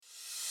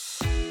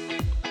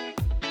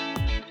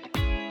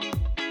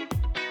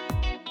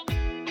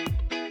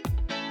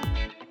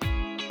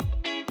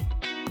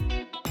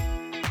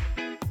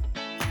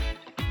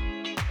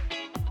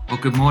Well,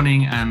 good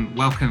morning and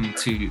welcome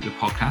to the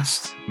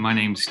podcast. My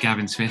name's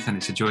Gavin Smith and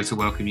it's a joy to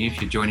welcome you.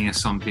 If you're joining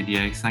us on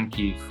video, thank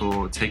you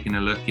for taking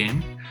a look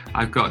in.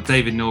 I've got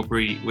David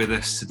Norbury with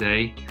us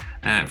today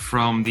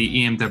from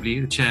the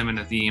EMW, the chairman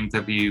of the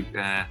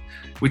EMW,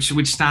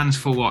 which stands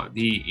for what?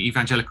 The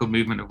Evangelical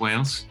Movement of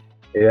Wales?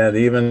 Yeah, the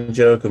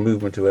Evangelical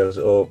Movement of Wales,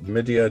 or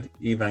Mudiad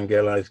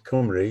Evangeliaeth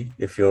Cymru,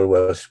 if you're a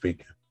Welsh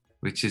speaker.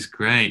 Which is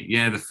great.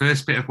 Yeah, the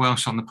first bit of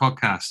Welsh on the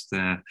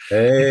podcast.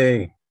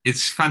 Hey!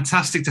 It's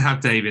fantastic to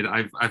have David.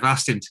 I've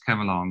asked him to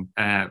come along.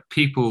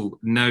 People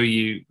know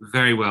you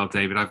very well,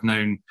 David. I've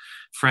known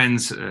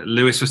friends.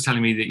 Lewis was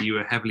telling me that you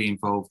were heavily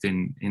involved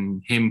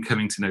in him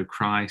coming to know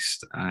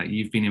Christ.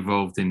 You've been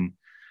involved in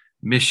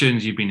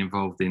missions. You've been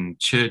involved in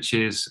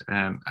churches.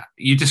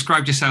 You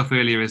described yourself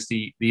earlier as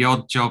the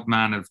odd job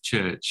man of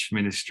church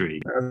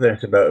ministry.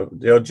 That's about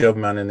the odd job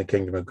man in the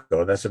kingdom of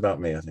God. That's about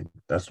me, I think.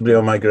 That's me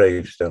on my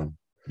gravestone.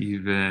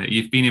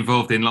 You've been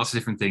involved in lots of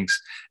different things.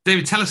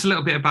 David, tell us a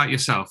little bit about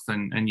yourself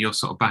and your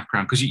sort of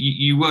background, because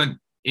you weren't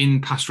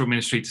in pastoral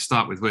ministry to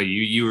start with, were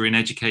you? You were in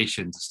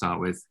education to start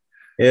with.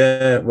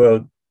 Yeah,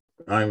 well,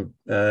 I'm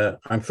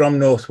from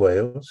North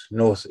Wales,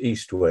 North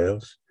East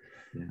Wales.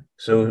 Yeah.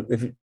 So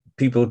if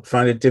people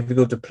find it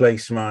difficult to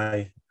place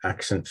my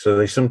accent, so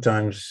they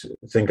sometimes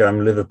think I'm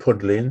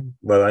Liverpudlian.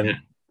 Well, I'm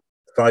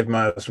 5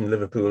 miles from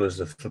Liverpool as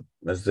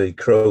the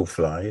crow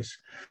flies.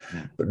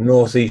 Yeah. But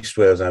North East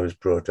Wales I was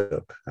brought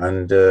up,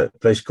 and a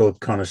place called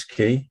Connah's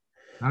Quay.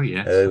 Oh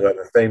yes. We have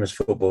a famous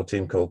football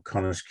team called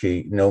Connah's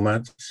Quay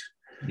Nomads.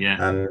 Yeah.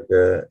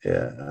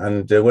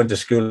 And went to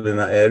school in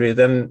that area.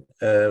 Then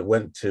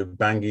went to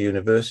Bangor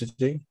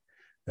University.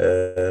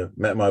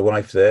 Met my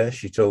wife there.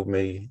 She told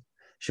me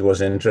she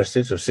wasn't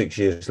interested. So 6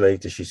 years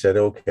later, she said,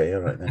 "Okay,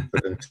 all right then."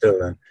 But until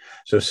then,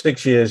 so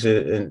 6 years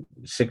in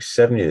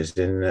 7 years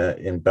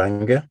in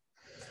Bangor.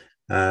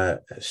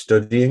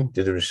 Studying,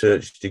 did a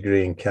research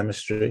degree in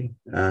chemistry,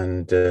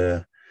 and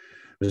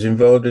was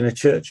involved in a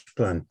church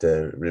plant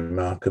there,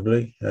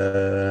 remarkably.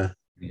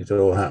 It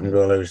all happened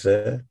while I was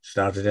there.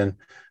 Started in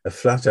a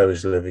flat I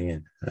was living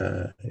in.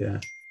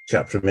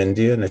 Chap from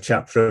India and a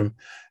chap who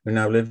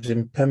now lives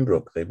in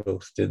Pembroke. They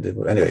both did.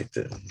 Anyway, it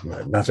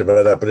doesn't matter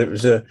about that, but it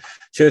was a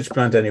church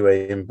plant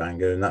anyway in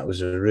Bangor, and that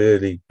was a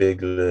really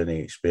big learning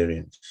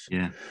experience.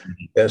 Yeah.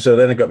 So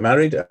then I got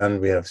married,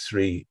 and we have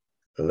 3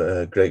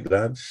 great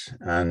lads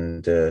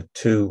and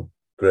 2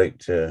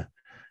 great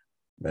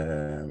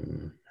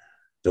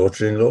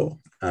daughter-in-law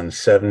and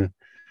 7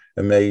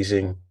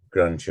 amazing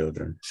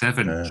grandchildren.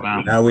 7.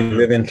 Wow. Now we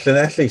live in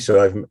Llanelli,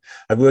 so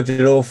I've worked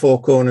in all 4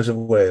 corners of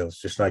Wales,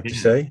 just like to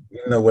say.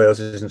 Even though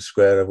Wales isn't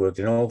square, I've worked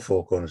in all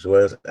 4 corners of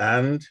Wales,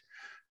 and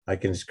I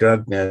can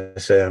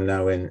say I'm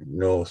now in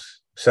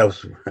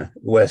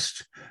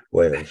south-west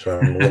Wales. So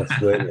I'm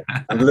West Wales.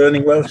 I'm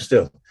learning Welsh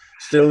still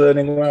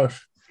learning Welsh.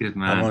 Good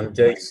man. I'm on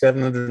day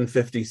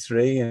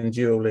 753 in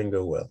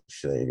Duolingo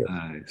Welsh. There you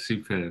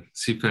go.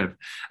 Superb.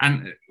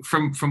 And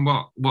from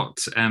what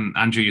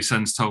Andrew, your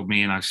son's told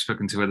me, and I've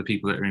spoken to other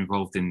people that are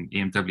involved in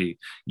EMW,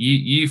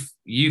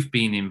 you've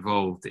been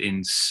involved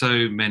in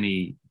so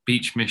many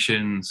beach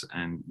missions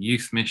and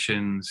youth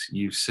missions.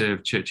 You've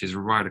served churches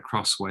right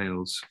across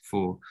Wales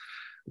for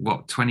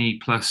 20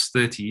 plus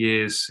 30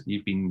 years.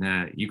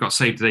 You got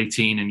saved at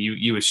 18, and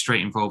you were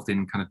straight involved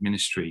in kind of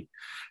ministry.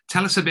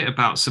 Tell us a bit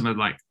about some of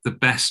the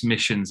best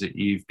missions that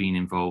you've been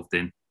involved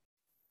in.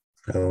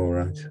 All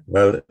right.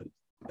 Well,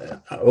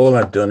 all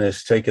I've done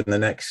is taken the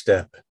next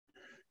step.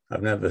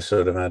 I've never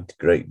sort of had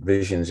great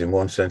visions in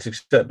one sense,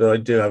 except that I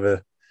do have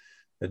a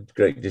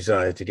great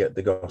desire to get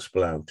the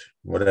gospel out,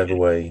 whatever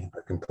way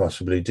I can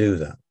possibly do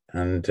that,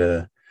 and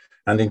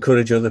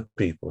encourage other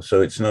people.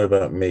 So it's not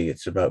about me.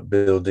 It's about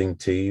building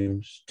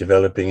teams,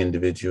 developing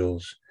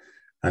individuals,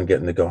 and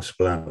getting the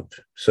gospel out.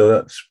 So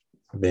that's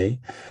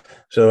me.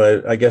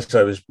 So I guess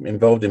I was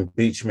involved in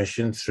beach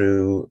mission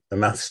through a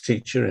maths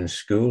teacher in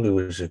school who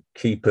was a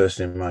key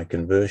person in my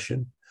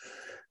conversion,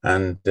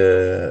 and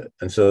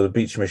so the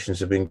beach missions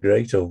have been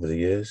great over the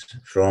years.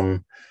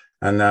 And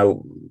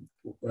now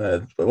one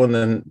of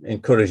the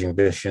encouraging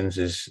missions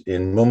is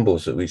in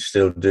Mumbles that we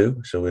still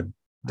do. So we're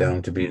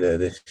down to be there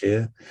this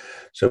year.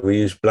 So we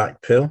use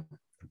Blackpill,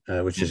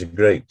 which is a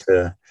great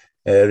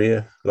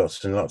area.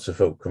 Lots and lots of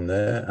folk come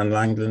there, and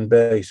Langland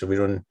Bay. So we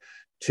run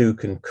 2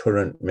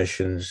 concurrent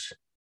missions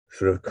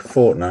for a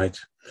fortnight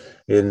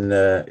in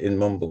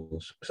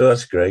Mumbles. So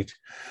that's great.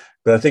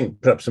 But I think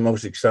perhaps the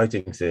most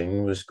exciting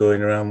thing was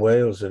going around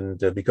Wales, and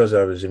because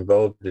I was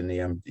involved in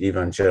the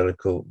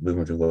Evangelical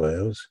Movement of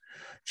Wales,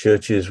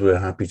 churches were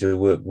happy to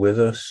work with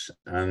us,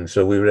 and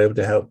so we were able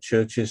to help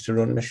churches to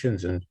run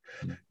missions, and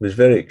it was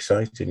very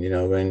exciting.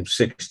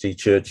 60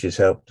 churches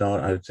helped out,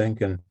 I would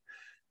think, and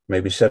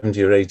maybe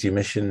 70 or 80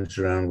 missions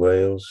around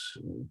Wales.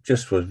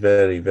 Just was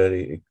very,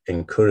 very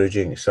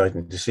encouraging,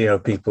 exciting to see how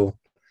people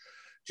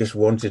just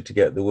wanted to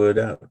get the word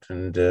out,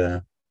 and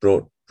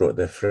brought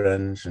their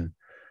friends, and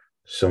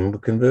some were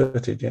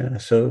converted. Yeah,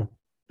 so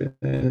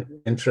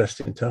an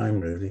interesting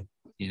time, really.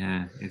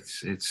 Yeah,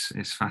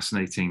 it's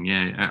fascinating.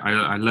 Yeah,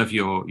 I love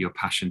your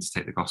passion to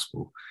take the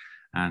gospel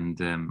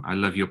and I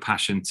love your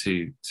passion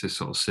to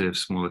sort of serve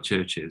smaller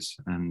churches,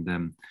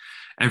 and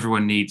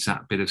everyone needs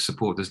that bit of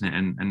support, doesn't it?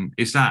 And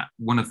is that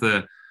one of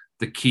the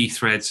key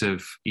threads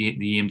of the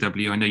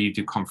EMW? I know you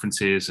do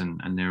conferences,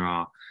 and there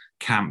are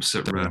camps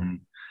that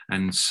run,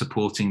 and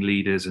supporting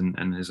leaders, and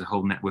there's a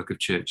whole network of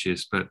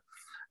churches. But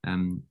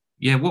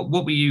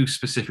what were you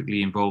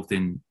specifically involved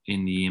in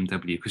the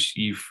EMW? Because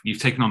you've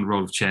taken on the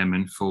role of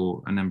chairman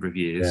for a number of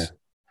years.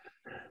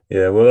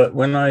 Yeah. Well,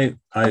 when I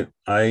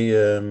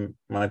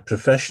my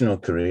professional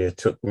career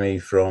took me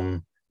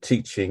from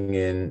teaching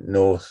in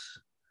North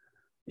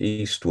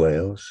East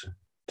Wales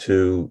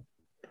to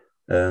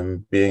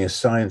being a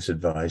science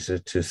advisor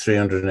to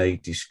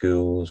 380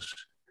 schools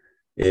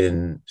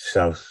in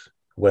South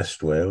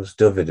West Wales,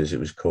 David as it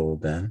was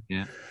called then.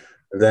 Yeah.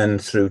 Then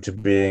through to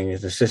being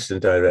an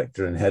assistant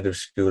director and head of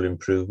school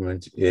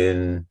improvement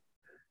in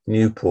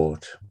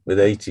Newport with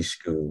 80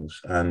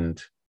 schools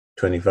and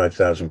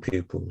 25,000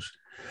 pupils.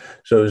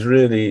 So it was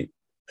really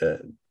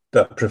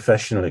that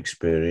professional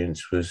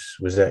experience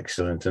was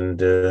excellent,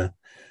 and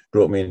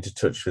brought me into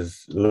touch with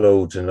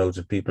loads and loads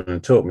of people,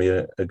 and taught me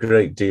a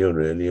great deal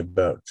really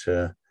about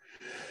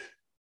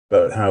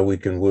how we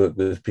can work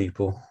with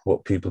people,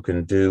 what people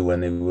can do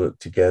when they work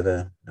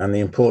together, and the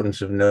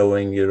importance of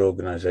knowing your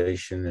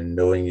organization and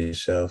knowing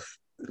yourself.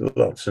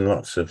 Lots and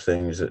lots of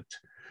things that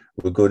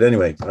were good.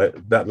 Anyway,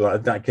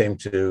 that came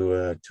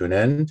to an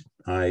end.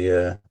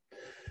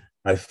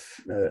 It's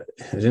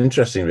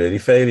interesting, really.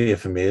 Failure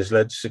for me has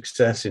led to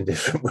success in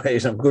different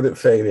ways. I'm good at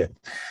failure.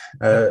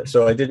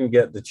 So I didn't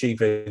get the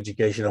chief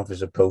education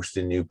officer post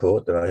in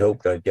Newport that I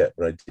hoped I'd get,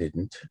 but I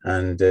didn't.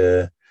 And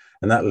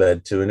that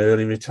led to an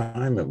early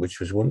retirement, which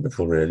was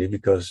wonderful, really,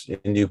 because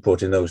in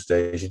Newport in those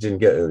days, you didn't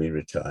get early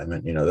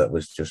retirement. That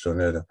was just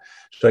unheard of.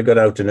 So I got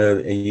out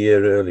a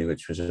year early,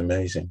 which was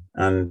amazing.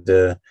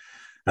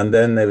 And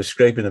then they were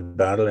scraping the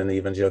barrel in the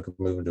Evangelical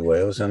Movement of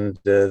Wales. And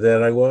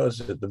there I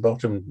was at the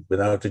bottom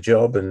without a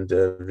job, and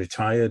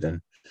retired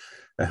and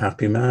a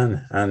happy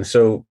man. And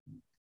so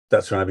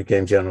that's when I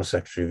became General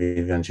Secretary of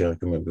the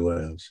Evangelical Movement of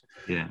Wales.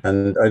 Yeah.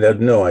 And I had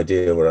no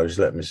idea what I was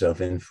letting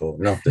myself in for,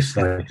 not the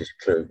slightest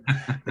clue,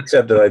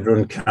 except that I'd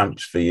run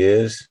camps for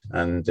years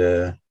and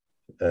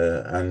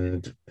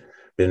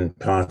been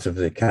part of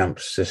the camp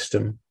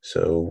system.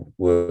 So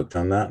worked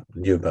on that,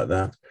 knew about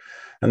that.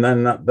 And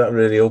then that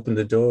really opened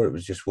the door. It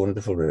was just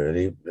wonderful,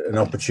 really. An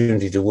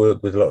opportunity to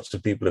work with lots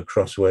of people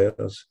across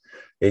Wales,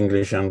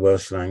 English and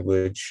Welsh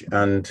language,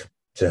 and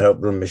to help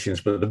run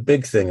missions. But the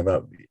big thing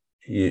about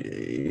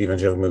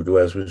Evangelical Movement of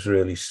Wales was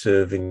really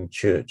serving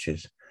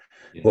churches.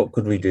 Yeah. What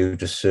could we do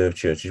to serve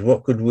churches?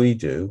 What could we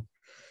do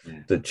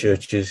that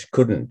churches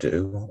couldn't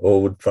do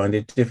or would find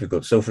it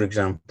difficult? So, for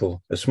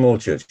example, a small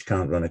church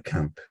can't run a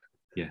camp.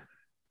 Yeah.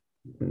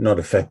 Not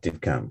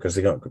effective camp, because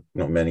they got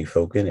not many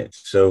folk in it.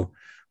 So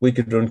we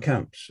could run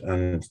camps,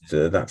 and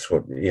that's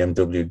what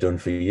EMW done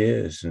for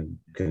years and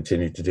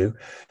continue to do.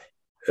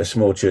 A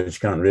small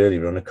church can't really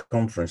run a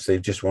conference. They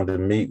just want to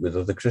meet with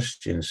other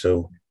Christians,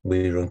 so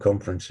we run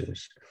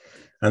conferences.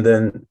 And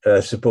then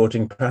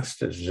supporting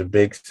pastors is a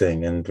big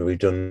thing, and we've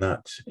done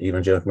that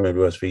Evangelical Movement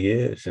of Wales for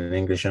years in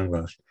English and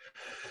Welsh.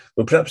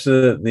 But perhaps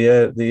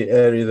the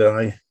area that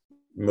I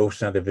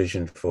most had a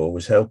vision for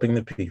was helping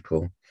the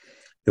people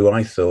who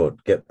I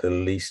thought get the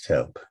least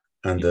help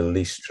and the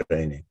least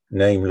training,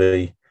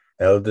 namely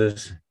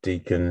elders,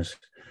 deacons,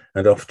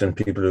 and often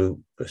people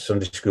who are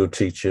Sunday school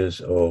teachers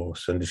or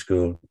Sunday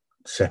school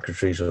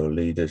secretaries or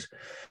leaders.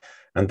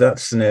 And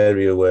that's an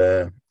area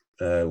where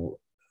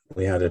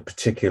we had a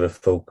particular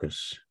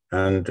focus.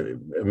 And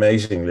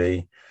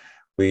amazingly,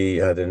 we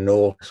had a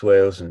North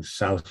Wales and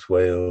South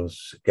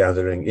Wales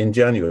gathering in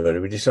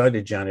January. We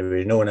decided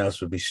January, no one else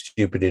would be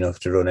stupid enough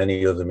to run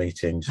any other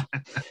meetings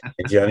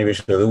in January,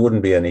 so there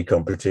wouldn't be any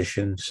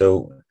competition.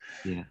 So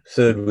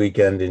third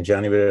weekend in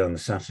January, on the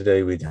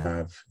Saturday, we'd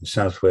have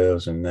South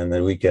Wales, and then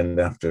the weekend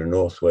after,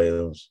 North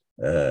Wales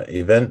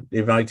event,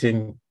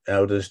 inviting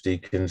elders,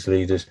 deacons,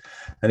 leaders,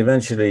 and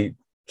eventually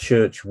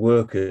church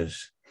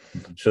workers,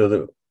 so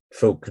that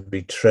folk could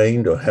be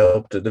trained or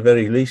helped. At the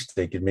very least,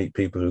 they could meet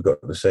people who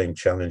got the same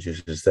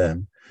challenges as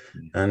them,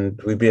 and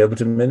we'd be able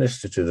to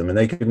minister to them, and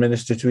they could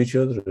minister to each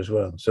other as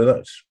well. So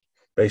that's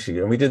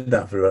basically, and we did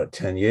that for about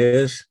 10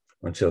 years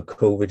until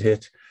COVID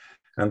hit,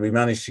 and we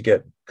managed to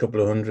get a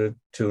couple of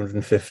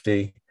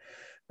 250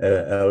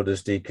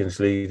 elders, deacons,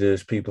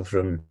 leaders, people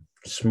from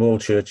small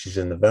churches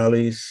in the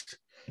valleys,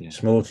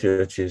 small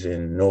churches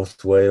in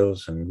North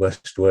Wales and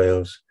West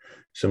Wales,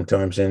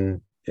 sometimes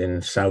in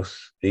South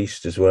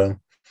East as well.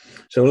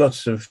 So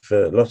lots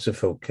of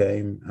folk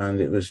came,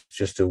 and it was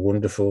just a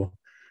wonderful,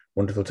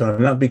 wonderful time.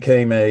 And that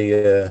became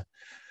a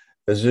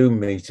Zoom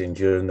meeting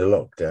during the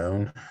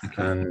lockdown,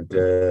 and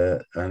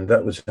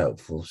that was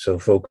helpful. So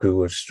folk who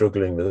were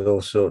struggling with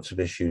all sorts of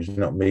issues,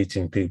 not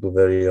meeting people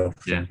very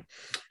often.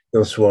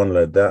 Bill Swan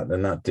led that,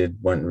 and that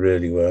went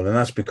really well. And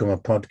that's become a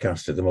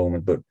podcast at the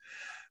moment, but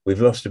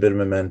we've lost a bit of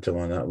momentum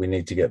on that. We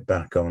need to get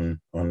back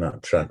on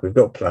that track. We've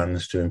got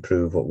plans to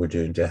improve what we're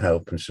doing to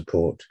help and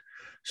support,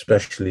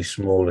 especially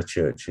smaller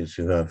churches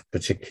who have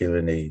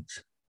particular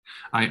needs.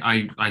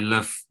 I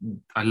love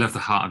the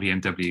heart of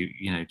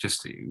EMW.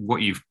 Just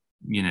what you've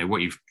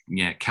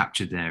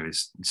captured there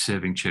is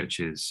serving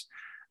churches,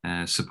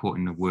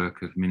 supporting the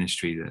work of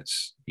ministry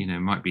that's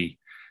might be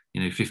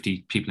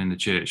 50 people in the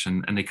church,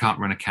 and they can't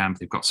run a camp.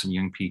 They've got some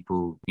young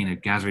people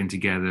gathering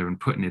together and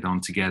putting it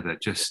on together.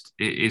 Just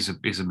it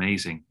is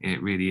amazing.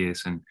 It really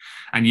is.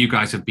 And you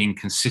guys have been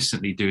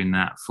consistently doing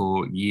that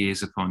for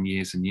years upon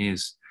years and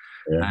years.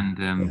 Yeah.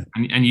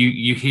 And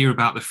you hear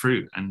about the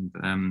fruit, and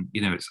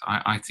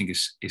I think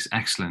it's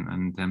excellent.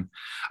 And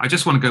I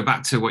just want to go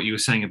back to what you were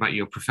saying about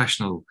your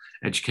professional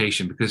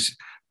education, because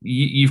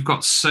you've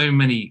got so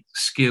many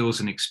skills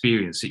and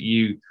experience that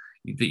you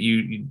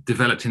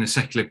developed in a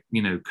secular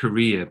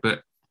career,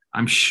 but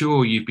I'm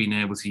sure you've been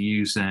able to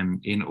use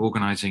them in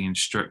organizing and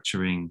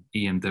structuring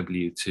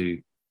EMW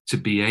to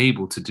be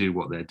able to do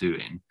what they're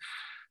doing.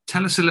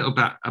 Tell us a little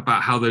bit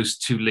about how those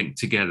two link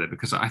together,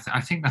 because I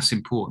think that's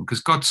important,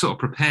 because God sort of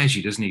prepares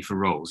you, doesn't he, for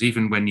roles,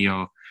 even when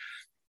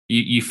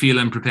you feel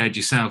unprepared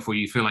yourself, or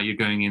you feel like you're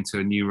going into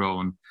a new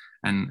role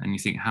and you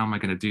think, how am I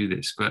going to do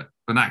this? But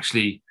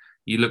actually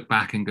you look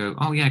back and go,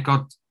 oh yeah,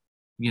 God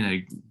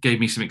gave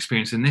me some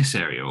experience in this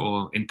area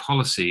or in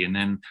policy, and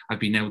then I've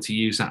been able to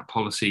use that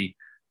policy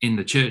in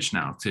the church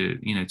now to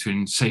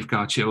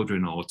safeguard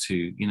children, or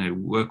to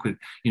work with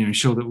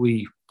ensure that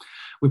we're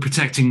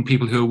protecting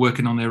people who are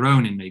working on their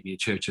own in maybe a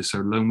church, so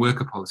lone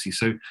worker policy.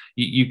 So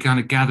you kind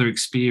of gather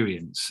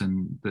experience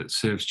and that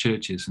serves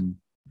churches. And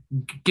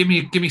give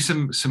me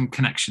some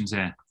connections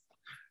there.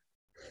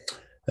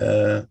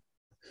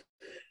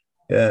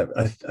 Yeah,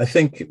 I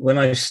think when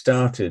I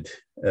started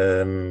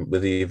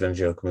with the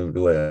Evangelical Movement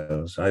of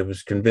Wales, I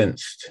was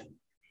convinced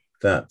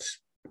that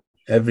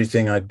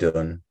everything I'd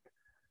done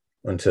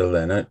until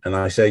then, and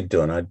I say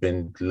done, I'd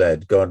been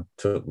led. God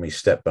took me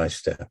step by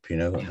step,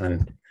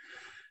 and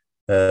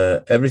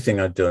everything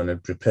I'd done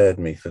had prepared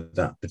me for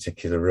that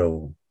particular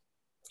role.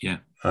 Yeah,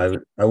 I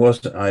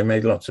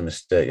made lots of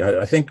mistakes.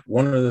 I think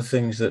one of the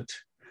things that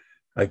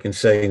I can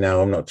say now,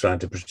 I'm not trying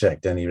to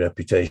protect any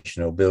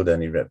reputation or build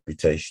any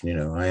reputation.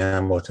 I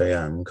am what I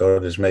am.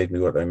 God has made me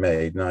what I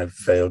made, and I've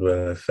failed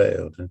where I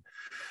failed. And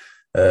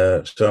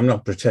so I'm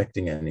not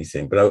protecting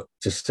anything. But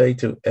to say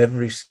to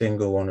every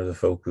single one of the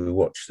folk who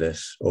watch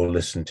this or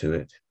listen to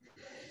it,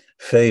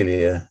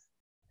 failure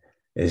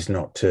is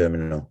not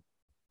terminal.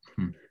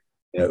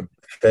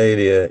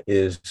 Failure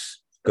is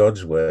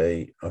God's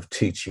way of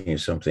teaching you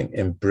something.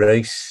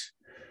 Embrace.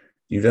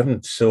 You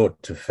haven't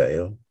sought to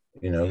fail.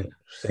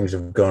 Things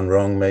have gone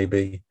wrong,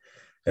 maybe.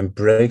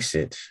 Embrace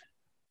it.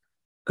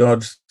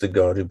 God's the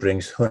God who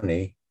brings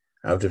honey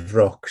out of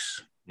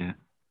rocks. Yeah.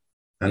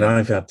 And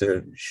I've had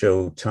to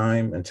show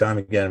time and time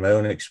again, my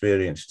own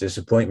experience,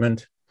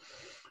 disappointment.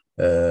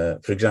 For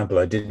example,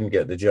 I didn't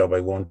get the job I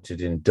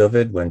wanted in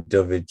David when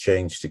David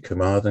changed to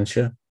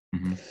Carmarthenshire.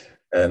 Mm-hmm.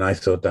 And I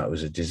thought that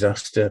was a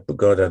disaster, but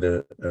God had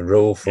a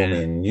role for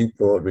me in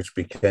Newport, which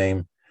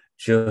became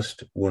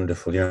just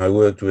wonderful. I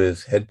worked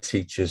with head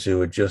teachers who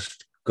were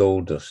just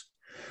gold dust,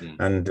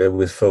 and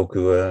with folk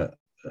who were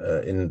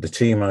in the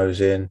team I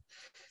was in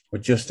were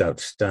just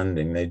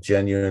outstanding. They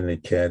genuinely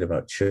cared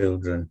about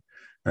children,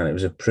 and it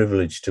was a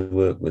privilege to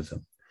work with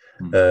them.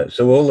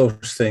 So all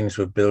those things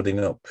were building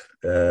up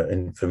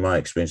from my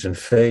experience, and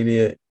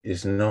failure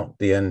is not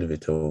the end of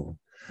it all.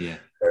 Yeah.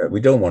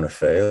 We don't want to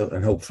fail,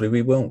 and hopefully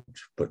we won't.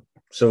 But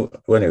so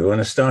anyway, when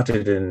I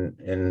started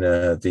in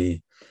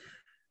the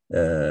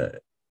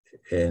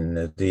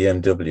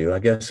MW, I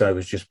guess I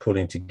was just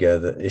pulling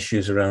together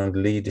issues around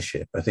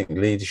leadership. I think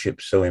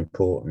leadership's so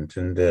important,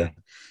 and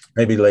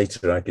maybe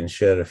later I can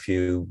share a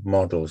few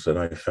models that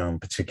I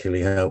found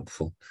particularly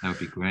helpful. That would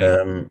be great.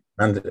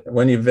 And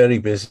when you're very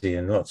busy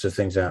and lots of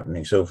things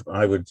happening, so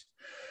I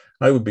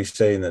would be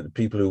saying that the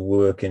people who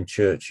work in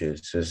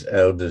churches as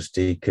elders,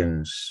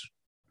 deacons,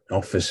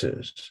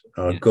 officers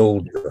are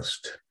gold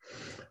dust,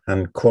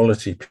 and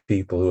quality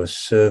people who are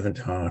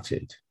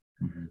servant-hearted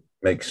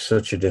make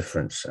such a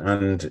difference.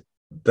 And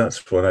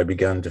that's what I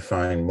began to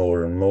find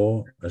more and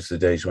more as the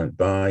days went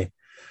by,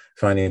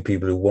 finding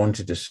people who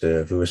wanted to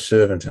serve, who were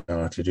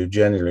servant-hearted, who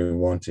genuinely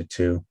wanted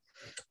to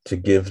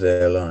give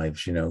their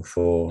lives,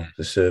 for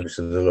the service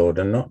of the Lord,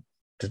 and not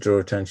to draw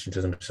attention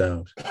to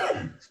themselves.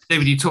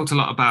 David, you talked a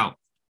lot about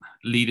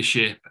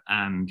leadership,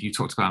 and you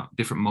talked about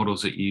different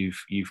models that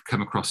you've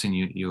come across in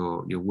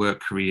your work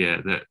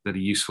career that are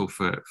useful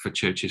for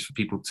churches, for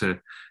people to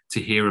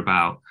hear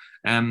about.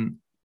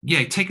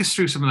 Take us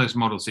through some of those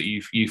models that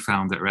you've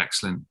found that are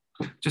excellent,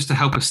 just to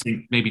help us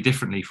think maybe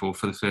differently for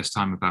the first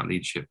time about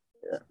leadership.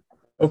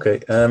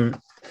 Okay.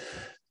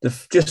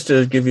 Just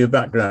to give you a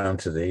background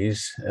to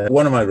these,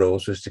 one of my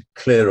roles was to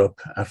clear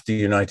up after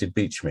United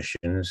Beach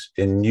missions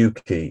in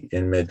Newquay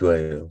in mid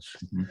Wales.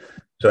 Mm-hmm.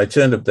 So I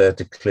turned up there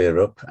to clear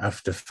up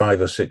after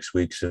 5 or 6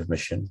 weeks of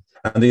mission.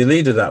 And the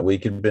leader that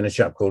week had been a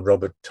chap called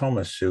Robert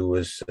Thomas, who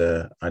was,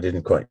 I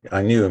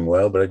knew him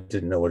well, but I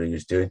didn't know what he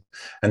was doing.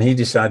 And he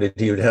decided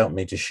he would help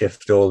me to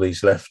shift all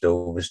these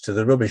leftovers to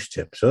the rubbish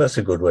tip. So that's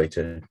a good way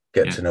to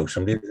get to know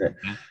somebody, isn't it?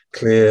 Yeah.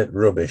 Clear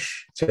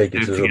rubbish, take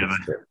it to the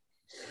rubbish tip.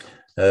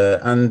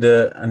 And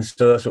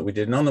so that's what we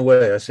did. And on the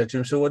way, I said to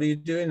him, "So what are you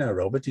doing now,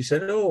 Robert?" He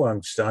said, "Oh,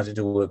 I'm starting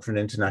to work for an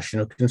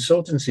international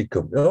consultancy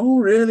company." "Oh,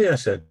 really?" I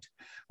said,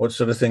 "What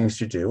sort of things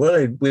do you do?"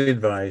 "Well, we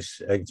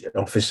advise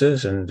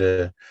officers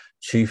and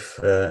chief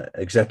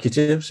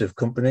executives of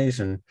companies,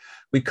 and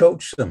we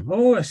coach them."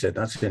 "Oh," I said,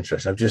 "that's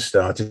interesting. I've just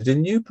started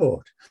in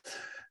Newport.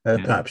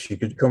 Perhaps you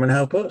could come and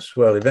help us."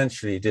 Well,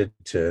 eventually he did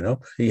turn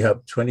up. He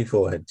helped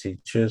 24 head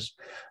teachers.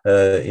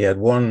 He had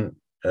one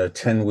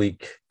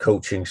 10-week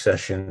coaching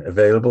session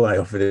available. I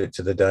offered it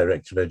to the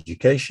director of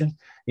education.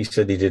 He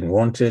said he didn't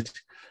want it,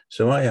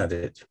 so I had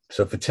it.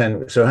 So for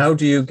 10. So how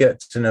do you get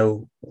to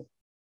know,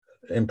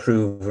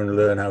 improve, and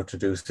learn how to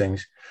do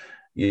things?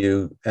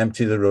 You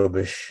empty the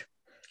rubbish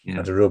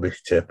at a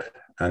rubbish tip,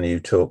 and you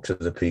talk to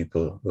the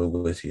people who are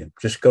with you.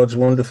 Just God's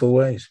wonderful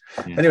ways.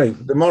 Anyway,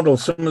 the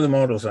models, some of the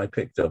models I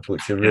picked up,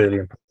 which are really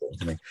important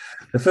to me.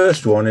 The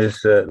first one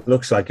is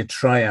looks like a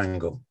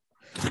triangle,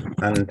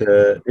 and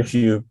if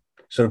you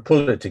sort of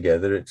pull it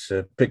together, it's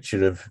a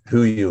picture of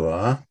who you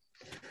are,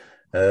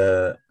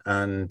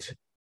 and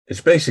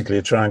it's basically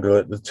a triangle.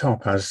 At the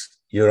top has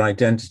your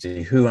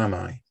identity. Who am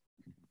I?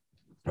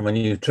 And when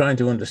you're trying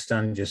to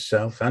understand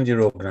yourself and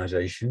your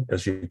organization,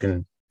 because you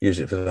can use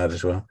it for that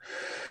as well,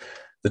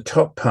 the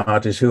top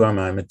part is who am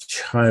I? I'm a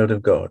child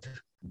of God.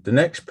 The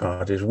next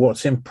part is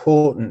what's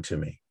important to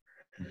me.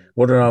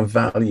 What are our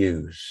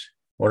values?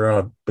 What are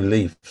our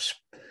beliefs?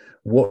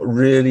 What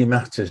really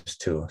matters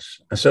to us?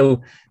 And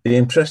so the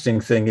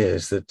interesting thing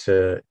is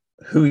that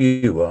who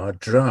you are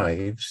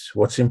drives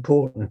what's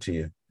important to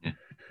you.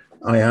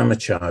 I am a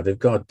child of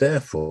God.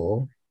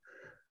 Therefore,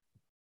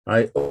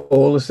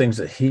 all the things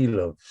that he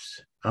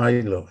loves,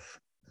 I love.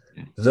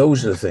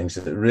 Those are the things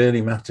that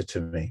really matter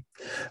to me.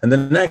 And the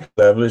next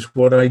level is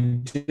what I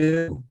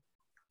do.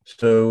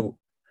 So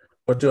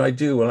what do I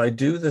do? Well, I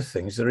do the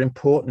things that are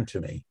important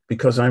to me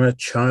because I'm a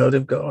child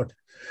of God.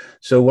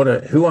 So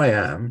who I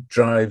am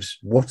drives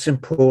what's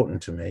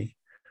important to me,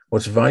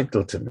 what's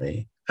vital to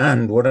me,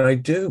 and what I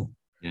do.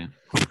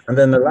 And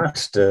then the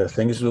last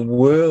thing is the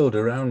world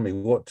around me.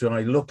 What do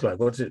I look like?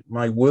 What does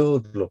my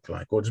world look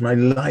like? What does my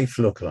life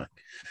look like?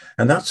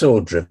 And that's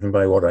all driven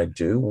by what I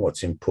do,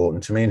 what's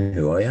important to me, and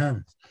who I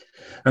am.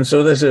 And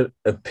so there's a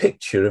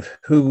picture of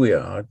who we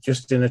are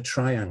just in a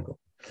triangle.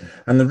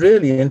 And the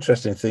really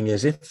interesting thing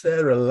is if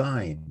they're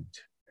aligned,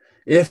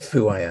 if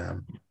who I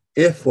am,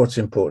 if what's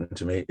important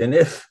to me, and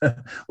if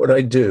what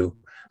I do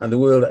and the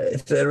world,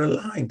 if they're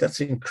aligned,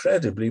 that's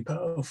incredibly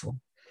powerful.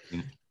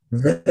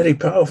 Very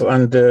powerful.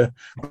 And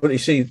but you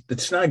see, the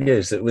snag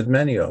is that with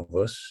many of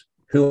us,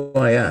 who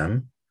I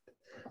am,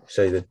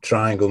 say the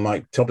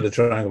top of the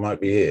triangle might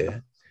be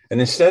here,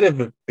 and instead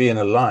of being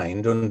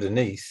aligned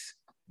underneath,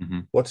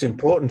 what's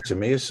important to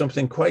me is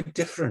something quite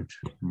different.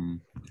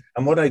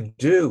 And what I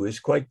do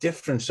is quite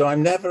different. So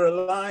I'm never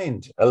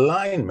aligned.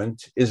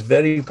 Alignment is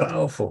very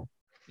powerful.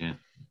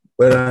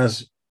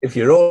 Whereas if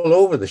you're all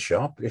over the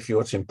shop, if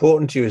what's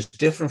important to you is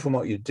different from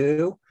what you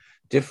do,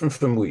 different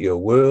from your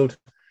world,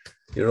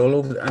 you're all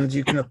over, and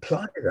you can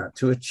apply that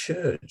to a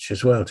church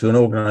as well, to an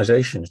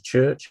organization, a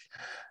church.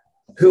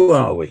 Who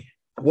are we?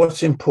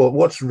 What's important?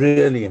 What's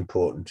really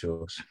important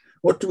to us?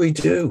 What do we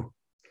do?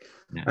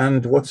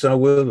 And what's our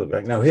world look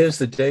like? Now, here's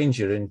the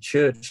danger in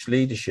church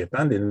leadership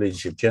and in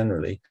leadership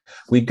generally.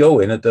 We go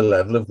in at the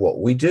level of what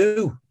we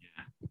do.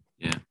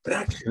 But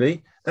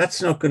actually,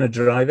 that's not going to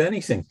drive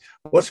anything.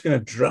 What's going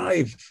to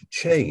drive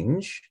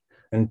change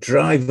and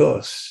drive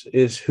us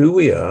is who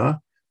we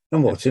are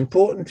and what's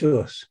important to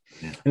us.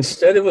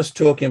 Instead of us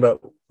talking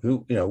about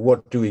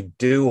what do we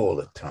do all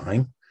the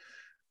time,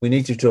 we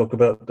need to talk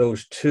about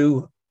those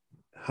two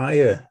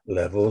higher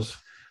levels,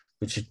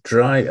 which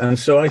drive. And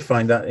so I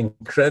find that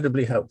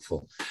incredibly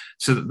helpful.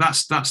 So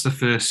that's the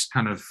first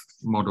kind of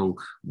model.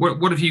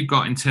 What have you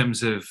got in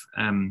terms of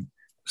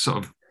sort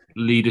of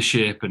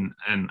leadership and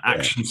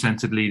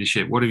action-centered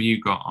leadership? What have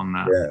you got on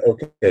that?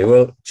 Okay.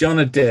 Well, John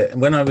Adair,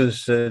 when I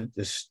was,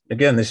 this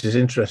is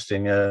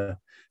interesting.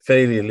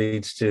 Failure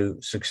leads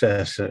to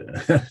success. So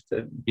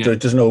it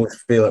doesn't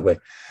always feel that way.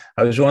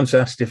 I was once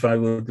asked if I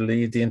would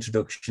lead the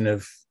introduction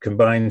of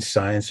combined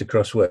science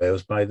across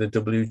Wales by the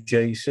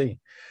WJC.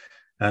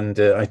 And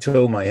I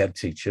told my head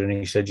teacher, and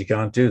he said, "You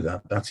can't do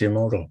that. That's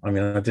immoral." I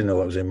mean, I didn't know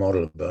what was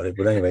immoral about it.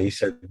 But anyway, he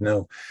said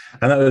no.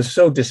 And that was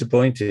so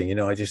disappointing.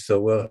 I just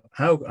thought, well,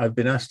 I've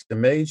been asked a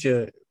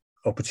major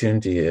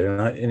opportunity here,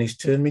 and he's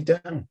turned me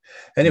down.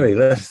 Anyway,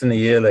 less than a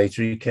year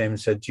later, he came and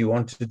said, "Do you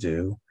want to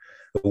do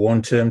a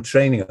one-term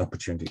training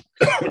opportunity?"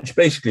 Which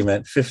basically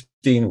meant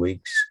 15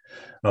 weeks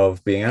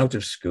of being out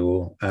of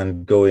school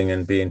and going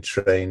and being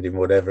trained in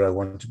whatever I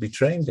wanted to be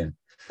trained in.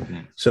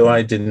 So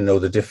I didn't know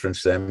the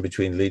difference then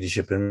between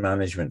leadership and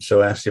management.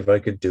 So I asked if I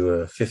could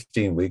do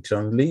 15 weeks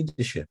on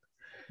leadership.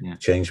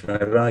 Changed my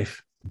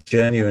life,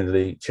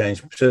 genuinely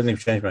certainly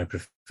changed my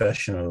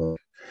professional life,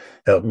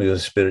 helped me with a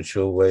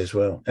spiritual way as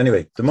well.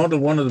 Anyway,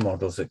 one of the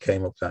models that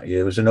came up that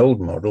year was an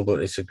old model,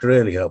 but it's a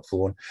really helpful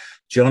one.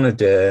 John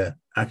Adair,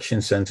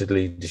 Action-Centered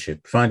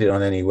Leadership. Find it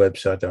on any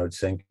website, I would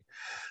think.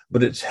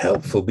 But it's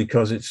helpful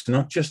because it's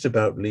not just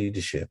about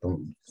leadership.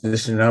 And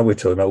this is now we're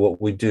talking about what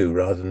we do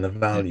rather than the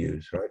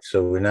values, right?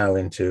 So we're now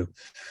into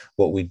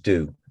what we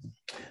do,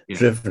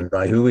 driven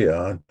by who we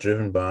are,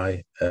 driven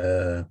by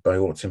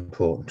what's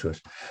important to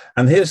us.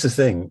 And here's the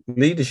thing: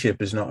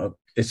 leadership is not.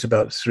 It's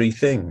about three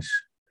things: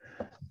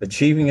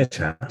 achieving a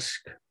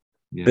task,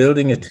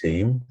 building a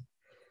team,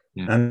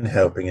 and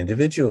helping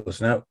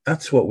individuals. Now,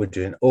 that's what we're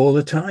doing all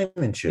the time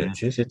in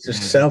churches. It's a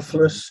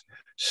selfless,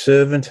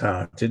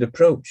 servant-hearted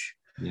approach.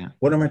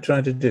 What am I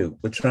trying to do?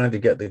 We're trying to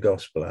get the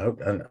gospel out.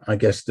 And I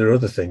guess there are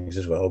other things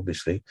as well,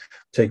 obviously.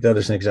 Take that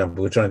as an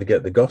example. We're trying to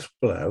get the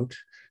gospel out.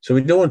 So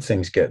we don't want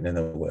things getting in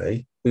the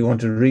way. We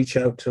want to reach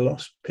out to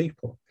lost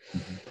people.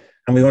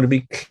 And we want to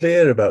be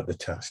clear about the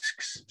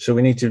tasks. So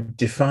we need to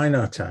define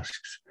our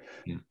tasks.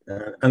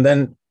 And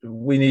then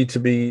we need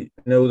to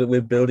know that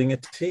we're building a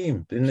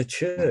team in the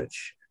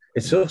church.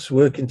 It's us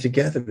working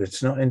together.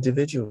 It's not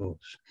individuals.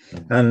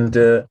 And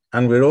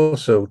we're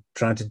also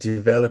trying to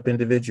develop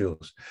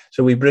individuals.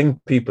 So we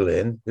bring people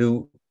in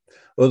who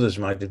others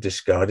might have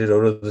discarded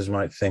or others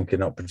might think are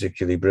not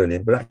particularly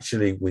brilliant, but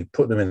actually we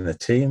put them in the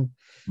team,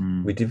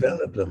 we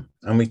develop them,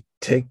 and we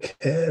take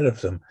care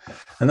of them.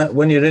 And that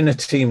when you're in a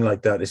team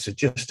like that, it's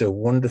just a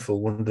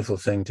wonderful, wonderful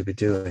thing to be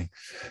doing.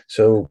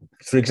 So,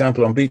 for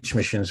example, on beach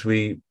missions,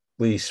 we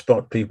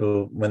spot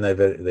people when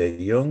they're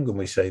young, and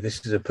we say,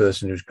 this is a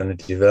person who's going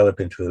to develop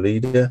into a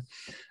leader.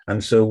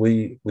 And so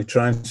we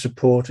try and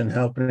support and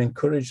help and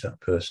encourage that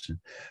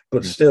person,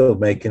 but still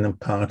making them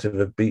part of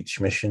a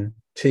beach mission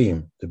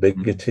team, the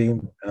bigger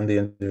team and the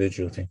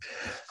individual team.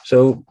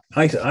 So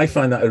I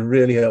find that a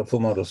really helpful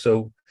model.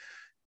 So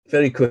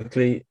very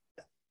quickly,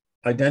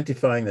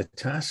 identifying the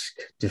task,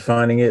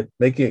 defining it,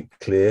 making it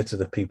clear to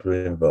the people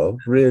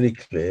involved, really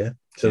clear,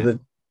 so that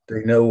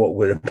they know what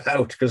we're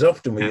about, because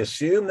often we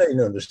assume they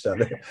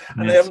understand it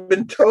and they haven't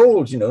been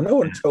told, no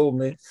one told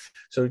me.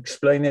 So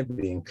explain it,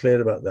 being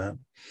clear about that.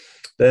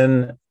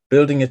 Then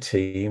building a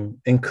team,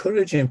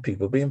 encouraging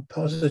people, being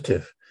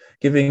positive,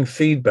 giving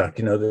feedback.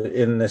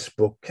 In this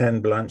book,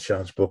 Ken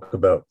Blanchard's book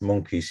about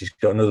monkeys, he's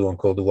got another one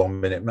called The 1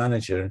 Minute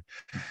Manager.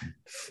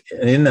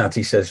 And in that,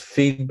 he says,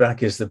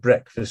 feedback is the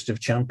breakfast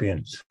of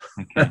champions.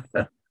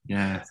 Okay.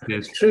 Yeah,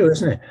 it's true,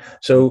 isn't it?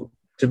 So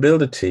to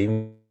build a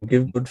team,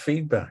 give good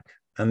feedback.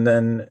 And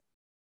then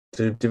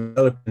to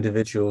develop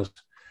individuals,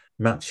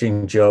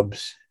 matching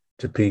jobs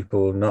to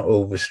people, not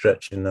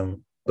overstretching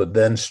them, but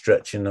then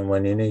stretching them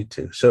when you need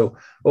to. So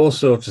all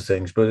sorts of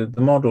things. But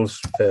the model's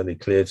fairly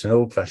clear. It's an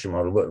old-fashioned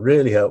model, but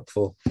really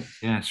helpful.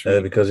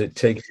 Because it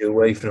takes you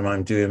away from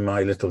I'm doing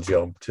my little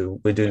job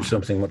to we're doing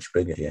something much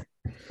bigger here.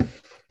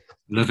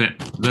 Love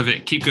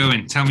it. Keep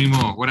going. Tell me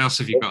more. What else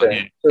have you got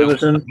here? So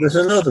there's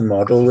another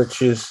model,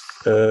 which is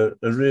a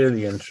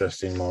really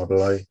interesting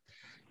model.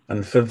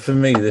 And for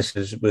me, this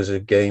was a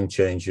game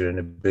changer in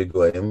a big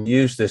way. And we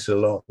used this a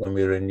lot when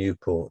we were in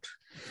Newport.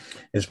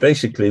 It's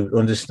basically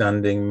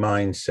understanding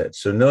mindset.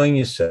 So knowing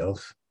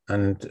yourself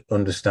and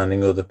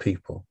understanding other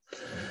people.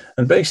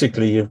 And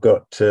basically you've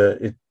got,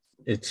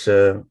 it's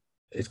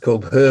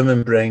called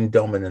Herman brain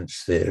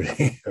dominance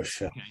theory.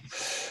 It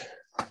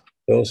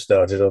all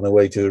started on the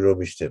way to a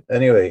rubbish tip.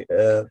 Anyway,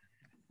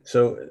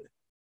 so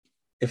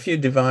if you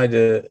divide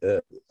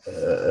if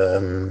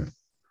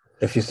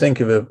you think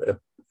of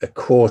a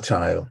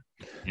quartile,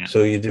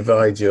 so you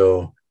divide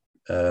your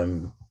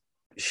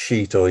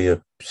sheet or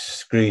your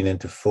screen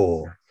into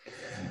 4,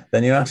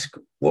 then you ask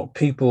how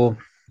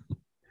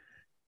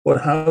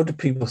do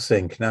people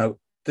think? Now,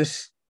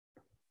 this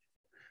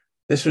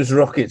was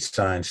rocket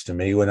science to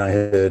me when I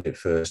heard it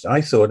first.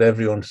 I thought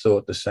everyone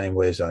thought the same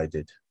way as I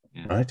did,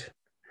 right?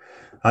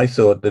 I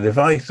thought that if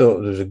I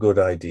thought it was a good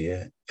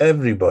idea,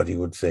 everybody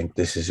would think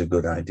this is a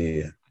good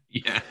idea.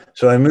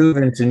 So I moved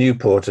into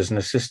Newport as an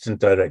assistant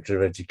director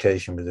of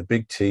education with a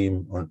big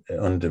team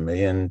under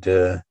me, and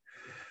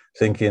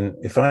thinking,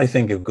 if I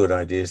think of good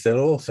ideas, they'll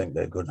all think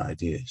they're good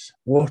ideas.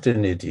 What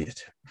an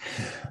idiot.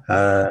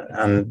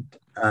 So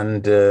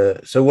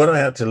what I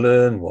had to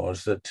learn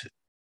was that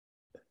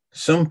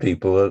some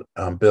people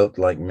are built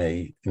like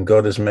me, and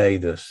God has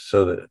made us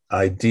so that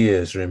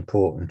ideas are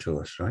important to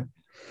us, right?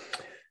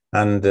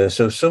 And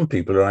so some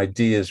people are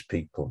ideas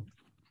people.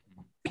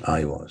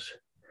 I was.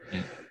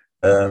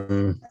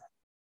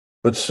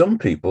 But some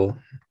people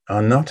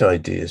are not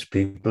ideas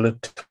people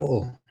at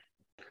all.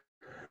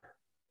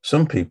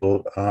 Some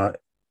people are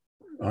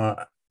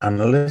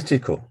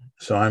analytical.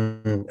 So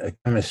I'm a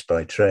chemist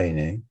by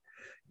training,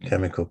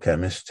 chemical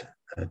chemist,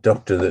 a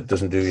doctor that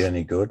doesn't do you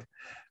any good,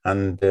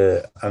 and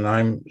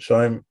I'm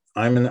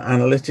an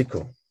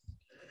analytical.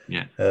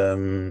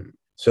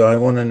 So I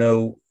want to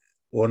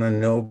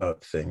know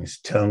about things.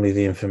 Tell me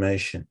the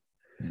information.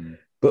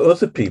 But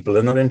other people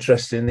are not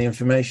interested in the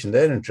information.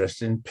 They're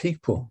interested in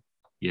people.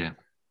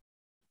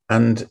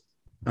 And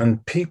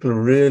people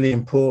are really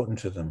important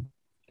to them.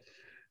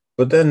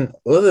 But then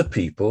other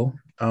people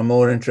are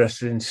more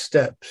interested in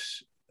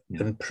steps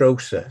and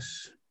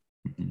process.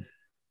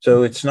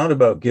 So it's not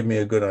about give me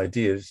a good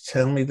idea. It's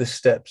tell me the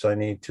steps I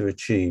need to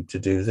achieve to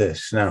do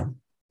this. Now,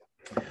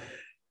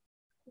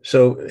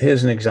 So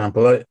here's an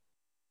example.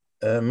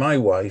 My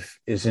wife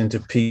is into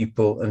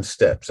people and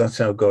steps. That's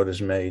how God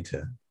has made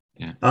her.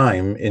 Yeah.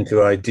 I'm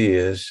into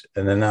ideas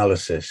and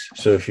analysis.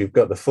 So if you've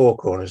got the four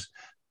corners,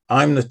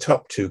 I'm the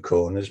top two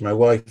corners. My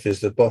wife is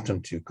the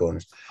bottom two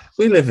corners.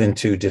 We live in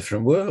two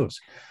different worlds.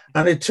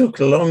 And it took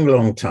a long,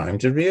 long time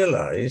to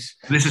realize.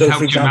 This has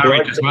helped you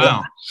marriage as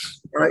well.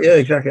 Yeah,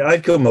 exactly.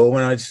 I'd come home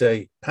and I'd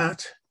say,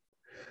 Pat,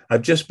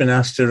 I've just been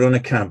asked to run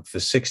a camp for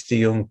 60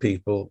 young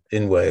people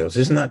in Wales.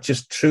 Isn't that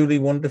just truly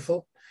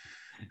wonderful?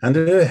 And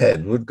her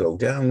head would go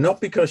down,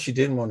 not because she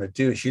didn't want to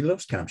do it. She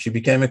loves camps. She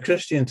became a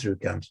Christian through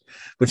camps.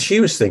 But she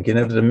was thinking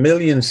of the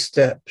million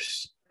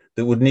steps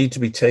that would need to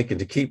be taken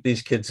to keep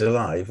these kids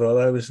alive while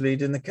I was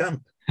leading the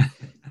camp.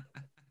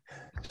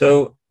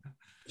 So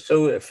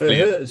for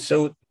her,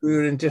 so we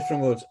were in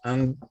different worlds.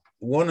 And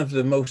one of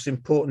the most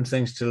important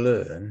things to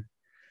learn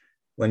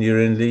when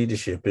you're in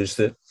leadership is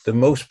that the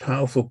most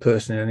powerful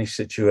person in any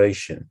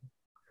situation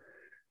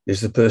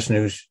is the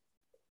person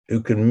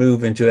who can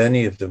move into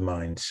any of the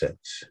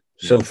mindsets.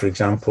 So, for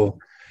example,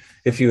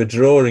 if you were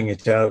drawing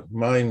it out,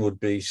 mine would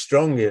be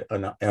strong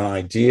in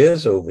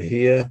ideas over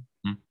here,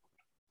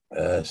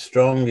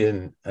 strong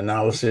in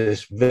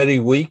analysis, very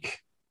weak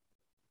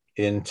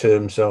in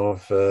terms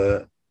of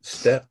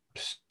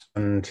steps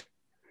and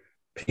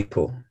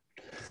people.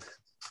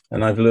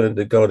 And I've learned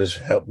that God has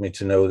helped me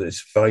to know that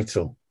it's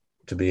vital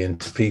to be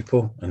into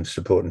people and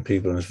supporting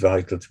people, and it's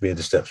vital to be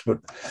into steps. But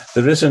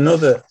there is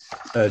another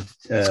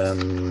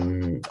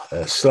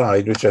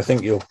slide, which I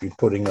think you'll be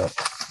putting up.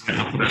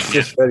 It's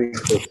just very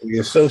quickly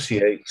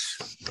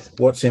associates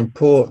what's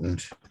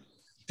important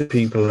to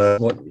people,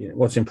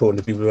 what's important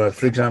to people.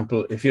 For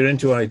example, if you're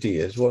into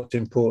ideas, what's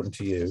important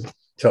to you,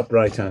 top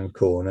right-hand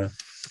corner,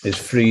 is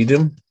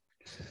freedom,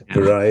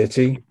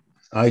 variety,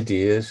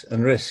 ideas,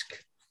 and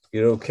risk.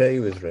 You're okay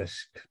with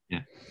risk.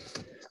 Yeah.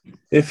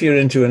 If you're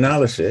into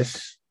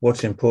analysis,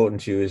 what's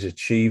important to you is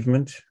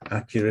achievement,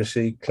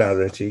 accuracy,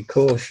 clarity,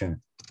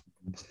 caution.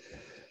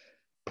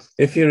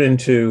 If you're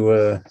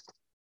into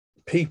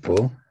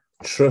people,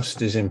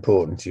 trust is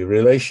important to you,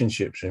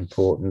 relationships are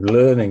important,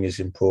 learning is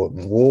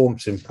important,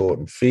 warmth's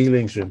important,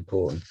 feelings are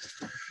important.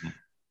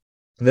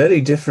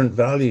 Very different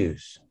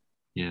values,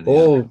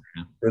 all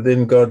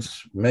within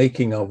God's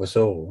making of us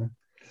all.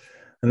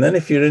 And then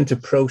if you're into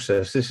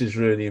process, this is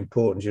really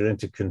important. You're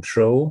into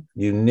control.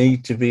 You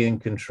need to be in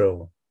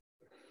control.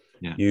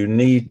 Yeah. You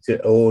need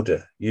to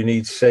order. You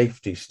need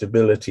safety,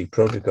 stability,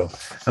 protocol.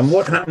 And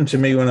what happened to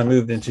me when I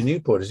moved into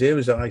Newport is here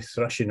was I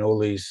thrashing all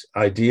these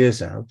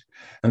ideas out.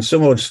 And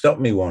someone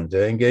stopped me one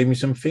day and gave me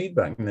some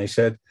feedback. And they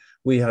said,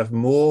 we have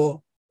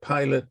more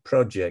pilot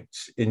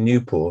projects in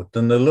Newport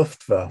than the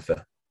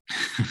Luftwaffe.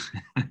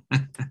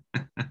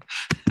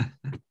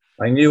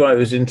 I knew I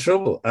was in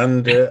trouble,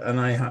 and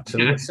I had to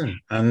listen.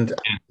 And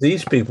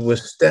these people were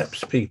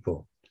steps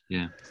people.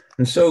 Yeah.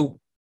 And so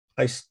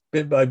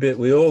bit by bit,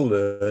 we all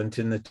learned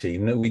in the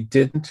team that we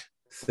didn't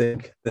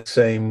think the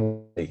same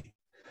way.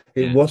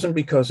 It wasn't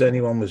because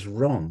anyone was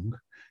wrong.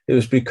 It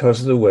was because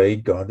of the way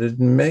God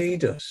had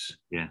made us.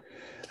 Yeah.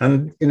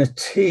 And in a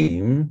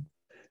team,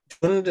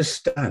 to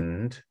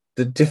understand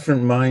the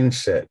different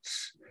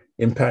mindsets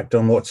impact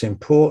on what's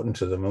important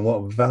to them and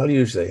what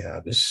values they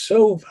have is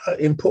so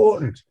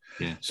important.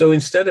 Yeah. So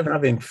instead of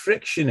having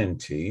friction in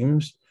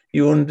teams,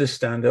 you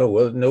understand, oh,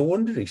 well, no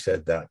wonder he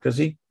said that,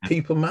 because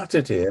people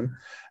matter to him.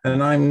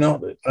 And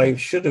I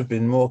should have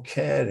been more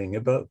caring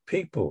about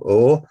people.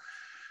 Or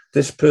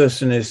this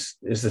person is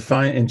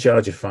in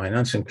charge of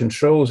finance and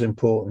control is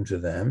important to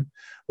them.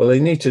 Well, they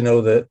need to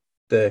know that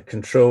their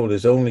control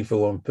is only for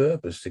one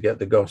purpose, to get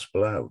the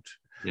gospel out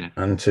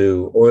and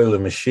to oil the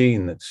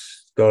machine that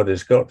God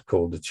has got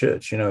called the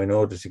church, in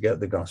order to get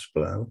the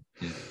gospel out.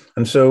 Yeah.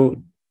 And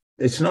so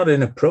it's not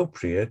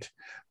inappropriate,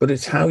 but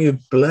it's how you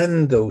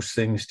blend those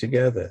things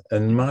together,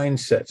 and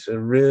mindsets are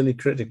really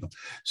critical.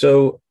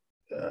 So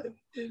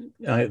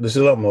there's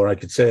a lot more I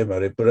could say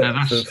about it, but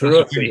for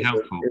us, really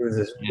it was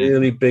a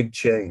really big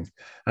change.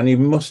 And you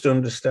must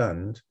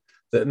understand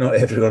that not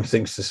everyone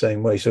thinks the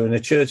same way. So in a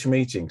church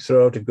meeting,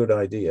 throw out a good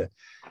idea.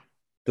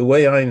 The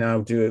way I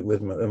now do it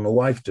with my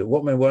wife,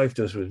 what my wife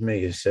does with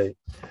me is say,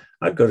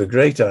 I've got a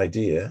great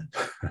idea.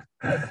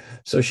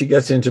 So she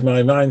gets into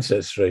my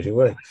mindset straight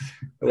away.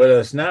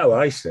 Whereas now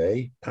I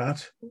say,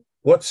 Pat,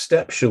 what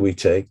steps shall we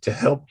take to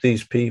help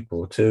these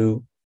people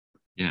to,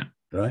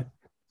 right?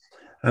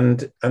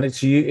 And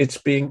it's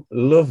being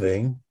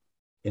loving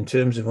in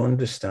terms of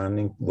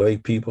understanding the way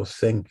people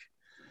think.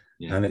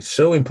 Yeah. And it's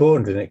so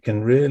important, and it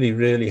can really,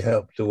 really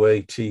help the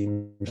way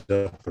teams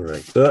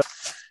operate. So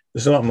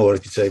there's a lot more I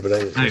could say, but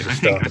I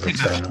think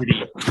that's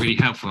really, really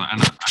helpful.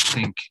 And I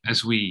think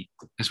as we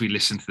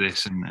listen to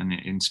this, and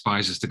it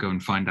inspires us to go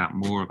and find out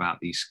more about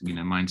these,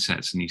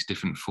 mindsets and these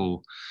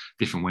four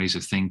different ways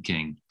of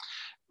thinking.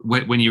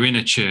 When you're in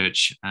a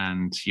church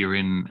and you're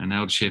in an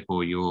eldership,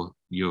 or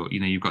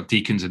you've got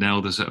deacons and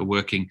elders that are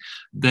working,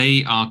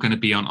 they are going to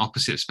be on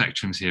opposite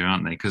spectrums here,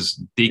 aren't they?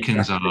 Because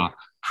deacons are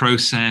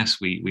process.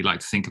 We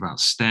like to think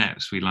about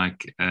steps. We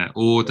like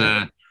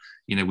order.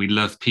 we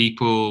love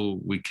people,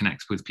 we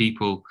connect with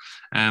people.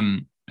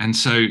 And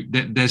so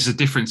there's a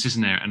difference,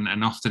 isn't there?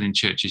 And often in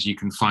churches, you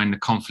can find the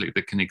conflict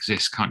that can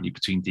exist, can't you,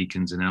 between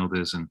deacons and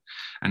elders? And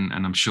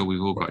I'm sure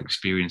we've all got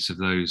experience of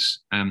those.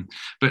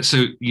 But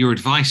so your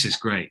advice is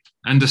great.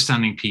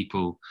 Understanding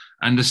people,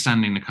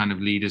 understanding the kind of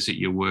leaders that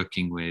you're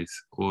working with,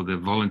 or the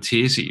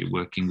volunteers that you're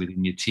working with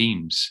in your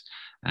teams.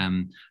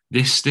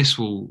 This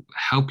will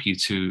help you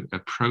to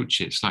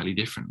approach it slightly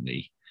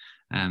differently,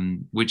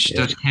 which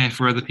does care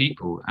for other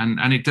people.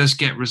 And it does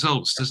get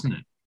results, doesn't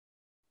it?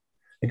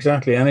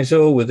 Exactly, and it's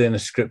all within a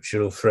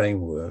scriptural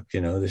framework.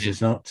 This is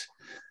not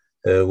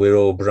we're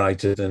all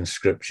brighter than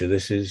Scripture.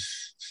 This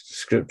is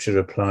Scripture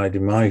applied,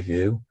 in my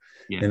view,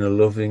 in a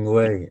loving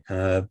way,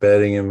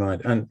 bearing in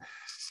mind. And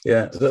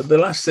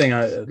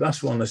the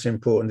last one that's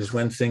important is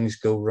when things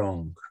go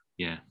wrong.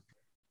 Yeah.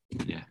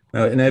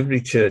 Now, in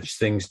every church,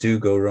 things do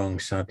go wrong,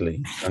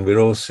 sadly, and we're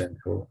all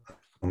sinful,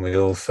 and we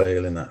all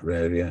fail in that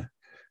area.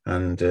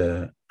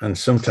 And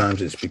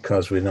sometimes it's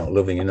because we're not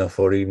loving enough,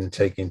 or even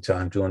taking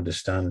time to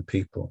understand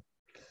people.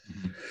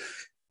 Mm-hmm.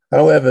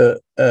 However,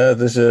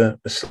 there's a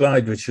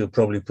slide which you'll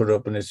probably put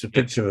up, and it's a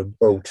picture of a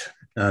boat,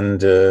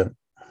 and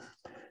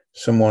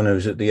someone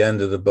who's at the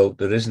end of the boat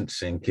that isn't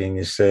sinking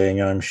is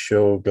saying, "I'm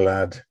sure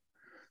glad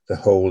the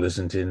hole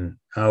isn't in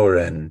our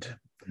end."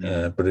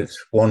 But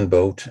it's one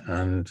boat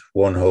and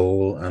one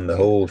hole, and the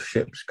whole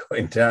ship's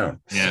going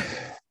down. Yeah.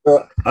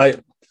 But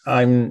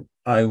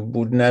I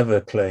would never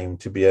claim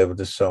to be able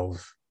to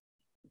solve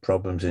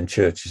problems in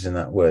churches in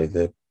that way.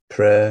 The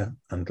prayer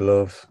and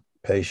love,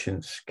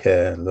 patience,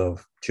 care,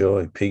 love,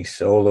 joy,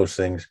 peace, all those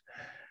things,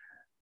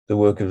 the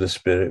work of the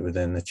Spirit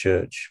within the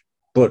church.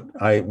 But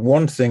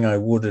one thing I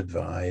would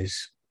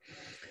advise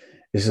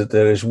is that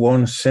there is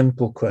one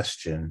simple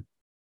question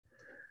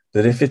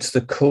that if it's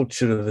the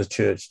culture of the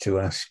church to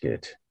ask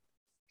it,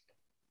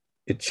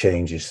 it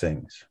changes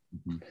things.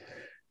 Mm-hmm.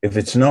 If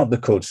it's not the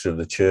culture of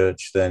the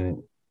church,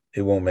 then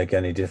it won't make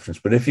any difference.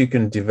 But if you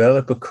can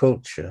develop a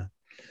culture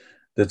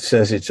that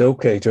says it's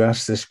okay to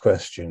ask this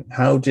question,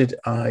 how did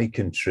I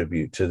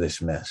contribute to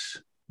this mess?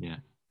 Yeah.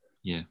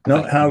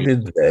 Not how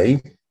did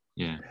they?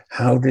 Yeah.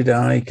 How did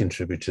I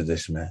contribute to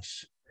this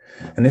mess?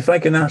 And if I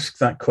can ask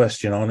that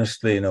question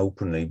honestly and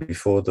openly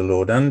before the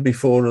Lord and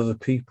before other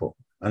people,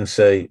 and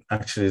say,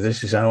 actually,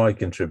 this is how I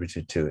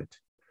contributed to it.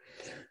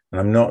 And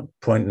I'm not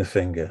pointing the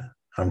finger.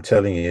 I'm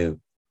telling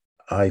you,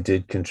 I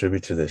did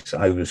contribute to this.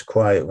 I was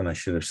quiet when I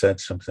should have said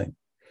something.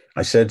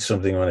 I said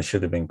something when I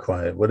should have been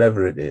quiet,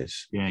 whatever it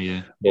is.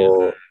 Yeah.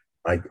 Or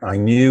I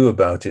knew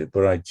about it,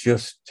 but I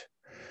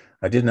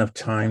didn't have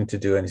time to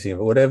do anything.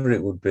 But whatever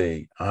it would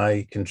be,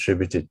 I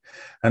contributed.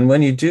 And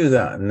when you do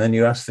that, and then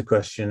you ask the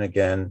question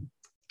again,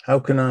 how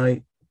can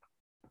I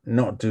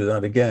not do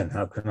that again?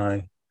 How can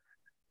I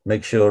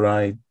make sure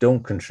I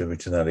don't contribute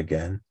to that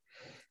again?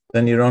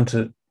 Then you're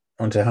onto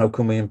how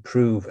can we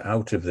improve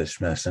out of this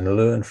mess and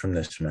learn from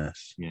this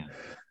mess. Yeah.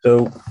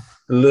 So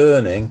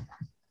learning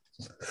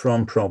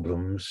from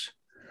problems,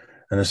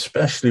 and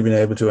especially being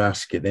able to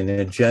ask it in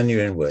a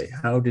genuine way,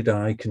 how did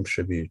I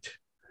contribute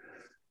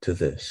to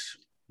this?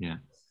 Yeah.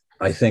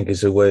 I think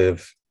is a way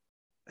of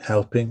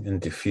helping and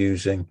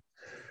diffusing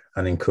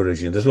and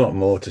encouraging. There's a lot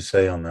more to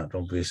say on that,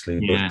 obviously,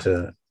 but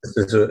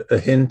there's a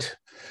hint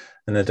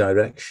and a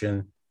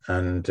direction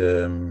and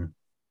an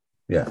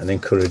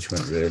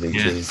encouragement really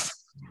to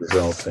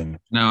resolve things.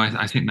 No,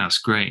 I think that's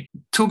great.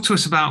 Talk to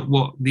us about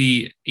what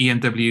the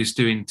EMW is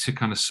doing to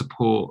kind of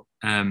support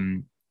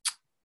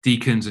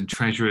deacons and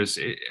treasurers.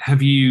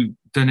 Have you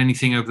done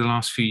anything over the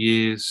last few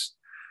years?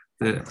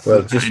 We had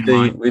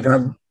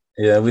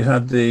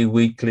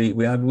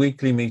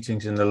weekly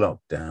meetings in the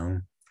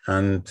lockdown,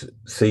 and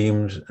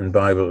themes and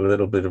a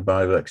little bit of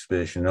Bible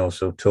exposition,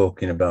 also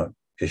talking about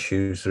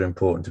issues that are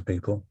important to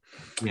people.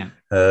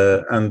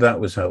 And that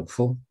was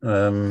helpful.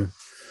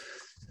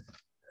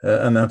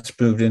 And that's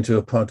moved into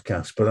a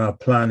podcast. But our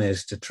plan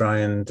is to try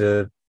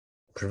and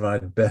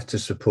provide better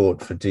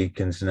support for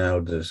deacons and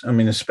elders. I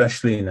mean,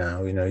 especially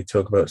now, you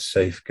talk about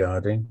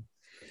safeguarding.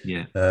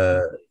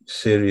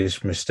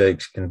 Serious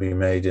mistakes can be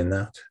made in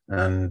that,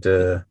 and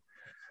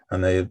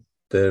their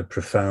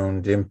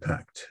profound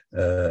impact,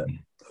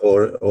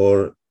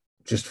 or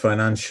just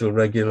financial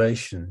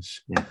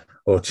regulations,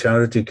 or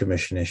charity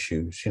commission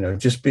issues.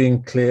 Just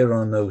being clear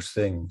on those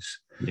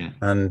things,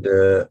 and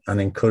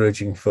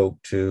encouraging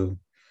folk to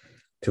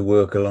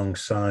work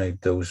alongside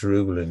those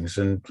rulings,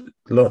 and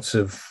lots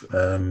of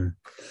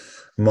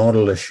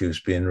model issues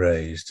being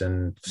raised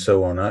and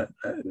so on.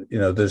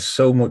 There's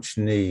so much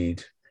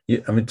need.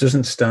 It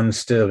doesn't stand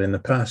still. In the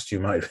past, you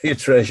might be a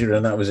treasurer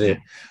and that was it.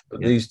 But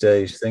these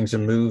days, things are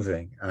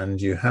moving and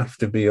you have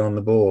to be on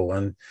the ball.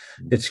 And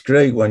it's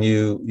great when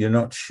you're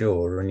not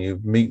sure and you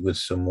meet with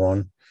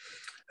someone,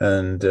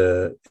 and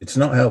it's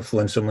not helpful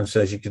when someone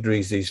says you could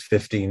read these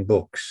 15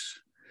 books.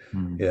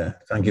 Yeah,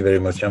 thank you very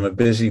much. I'm a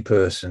busy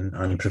person.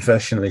 I'm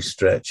professionally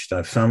stretched.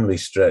 I'm family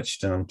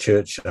stretched, and I'm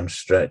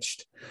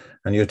stretched.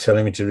 And you're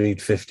telling me to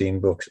read 15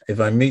 books.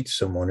 If I meet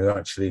someone who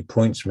actually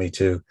points me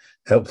to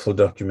helpful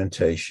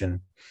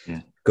documentation,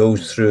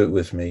 goes through it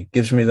with me,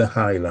 gives me the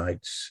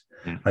highlights.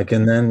 Yeah. I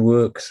can then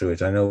work through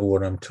it. I know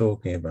what I'm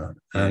talking about,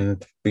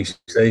 and be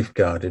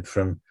safeguarded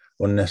from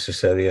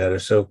unnecessary error.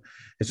 So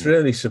it's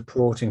really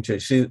supporting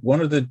church. See,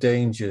 one of the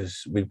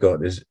dangers we've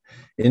got is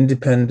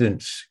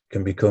independence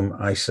can become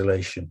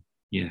isolation.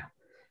 Yeah.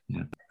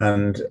 Yeah.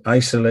 And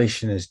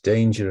isolation is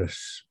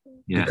dangerous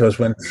because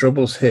when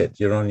troubles hit,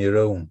 you're on your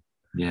own.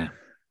 Yeah.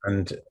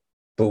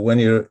 But when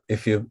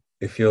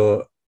if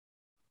your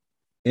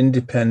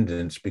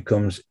independence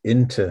becomes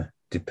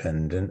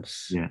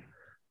interdependence,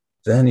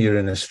 then you're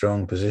in a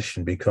strong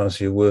position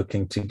because you're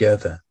working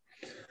together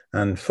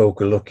and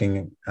folk are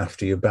looking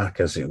after your back,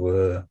 as it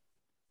were,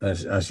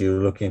 as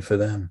you're looking for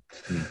them.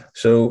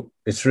 So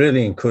it's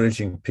really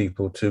encouraging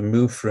people to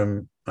move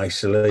from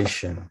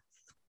isolation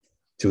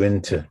to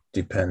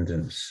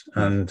interdependence,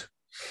 and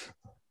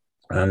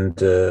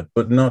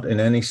but not in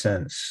any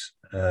sense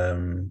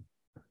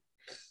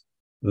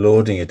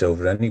lording it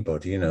over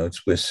anybody.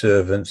 We're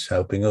servants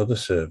helping other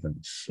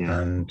servants,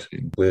 and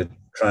we're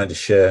trying to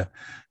share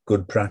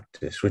good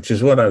practice, which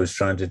is what I was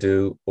trying to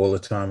do all the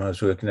time I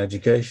was working in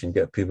education,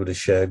 get people to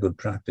share good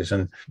practice.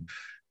 And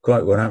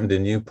quite what happened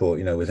in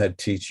Newport, with head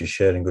teachers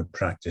sharing good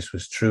practice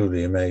was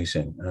truly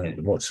amazing.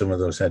 What some of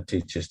those head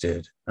teachers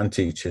did, and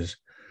teachers,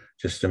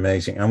 just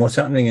amazing. And what's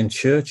happening in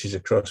churches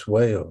across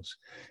Wales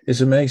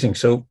is amazing.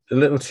 So a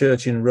little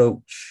church in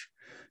Roach,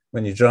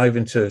 when you drive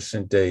into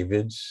St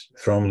David's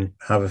from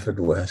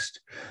Haverfordwest,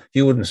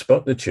 you wouldn't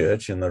spot the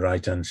church on the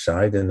right-hand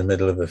side in the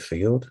middle of a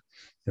field,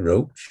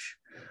 Roach.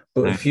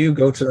 But if you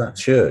go to that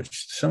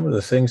church, some of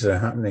the things that are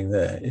happening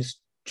there is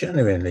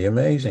genuinely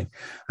amazing,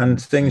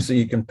 and things that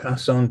you can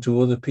pass on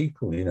to other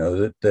people,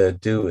 that they're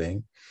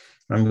doing,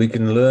 and we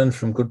can learn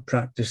from good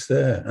practice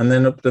there. And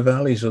then up the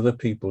valleys, other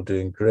people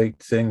doing great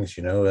things,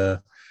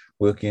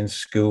 working in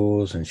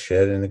schools and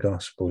sharing the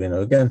gospel,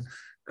 again,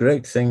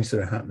 great things that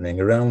are happening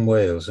around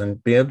Wales,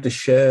 and be able to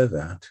share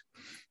that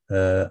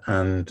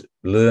and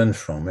learn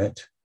from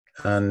it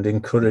and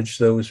encourage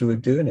those who are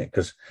doing it,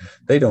 because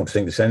they don't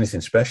think there's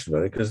anything special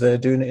about it because they're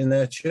doing it in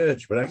their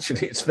church, but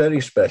actually it's very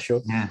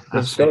special.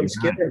 It's God's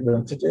given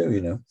them to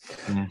do,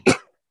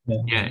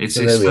 It's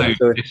so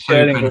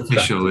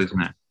beneficial,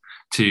 isn't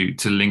it,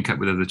 to link up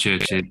with other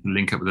churches,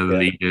 link up with other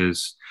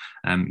leaders,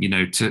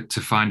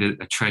 to find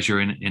a treasure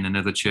in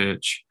another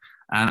church,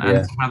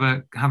 and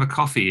to have a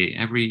coffee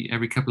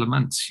every couple of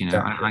months.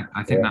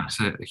 I think that's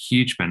a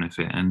huge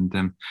benefit.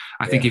 And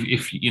I think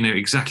if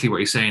exactly what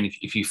you're saying,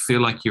 if you feel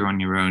like you're on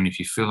your own, if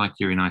you feel like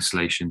you're in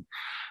isolation,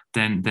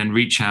 then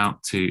reach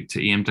out to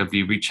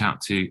EMW, reach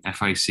out to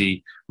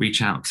FIC,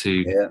 reach out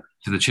to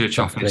the church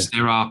office.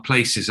 There are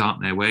places,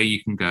 aren't there, where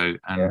you can go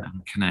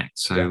and connect.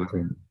 So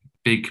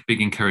big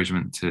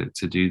encouragement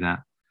to do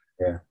that.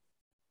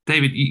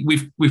 David,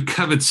 we've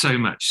covered so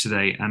much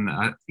today, and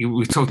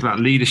we've talked about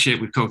leadership,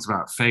 we've talked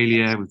about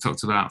failure, we've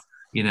talked about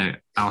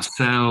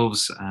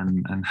ourselves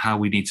and how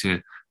we need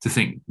to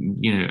think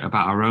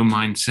about our own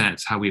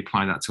mindsets, how we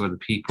apply that to other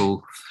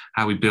people,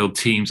 how we build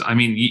teams. I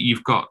mean,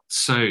 you've got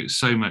so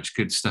much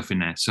good stuff in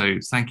there. So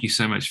thank you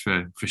so much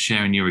for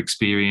sharing your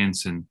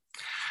experience and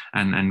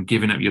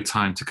giving up your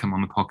time to come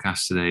on the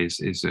podcast today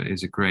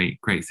is a great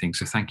thing.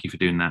 So thank you for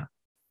doing that.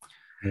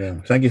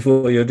 Yeah, thank you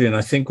for what you're doing.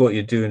 I think what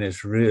you're doing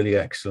is really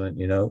excellent,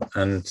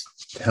 and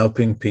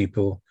helping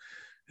people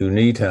who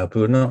need help,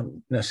 who are not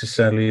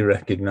necessarily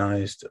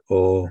recognized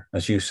or,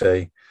 as you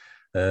say,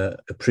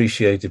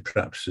 appreciated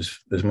perhaps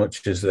as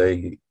much as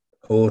they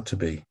ought to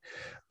be.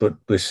 But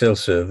we're still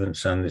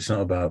servants, and it's not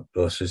about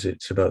us,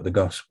 it's about the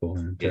gospel.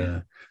 And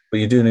but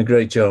you're doing a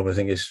great job. I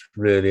think it's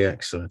really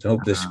excellent. I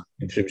hope this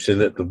contributes a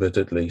little bit,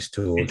 at least,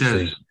 towards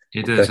the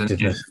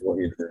effectiveness of what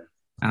you're doing.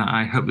 And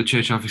I hope the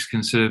church office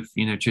can serve,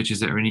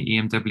 churches that are in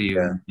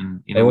EMW.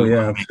 And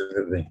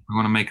absolutely. We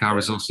want to make our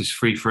resources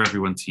free for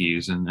everyone to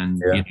use. And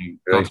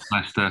God's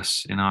blessed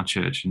us in our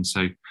church. And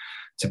so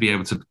to be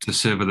able to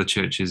serve other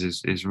churches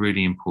is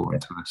really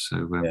important to us.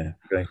 So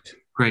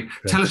great.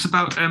 Tell us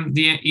about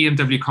the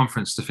EMW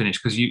conference to finish,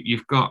 because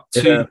you've got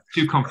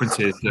two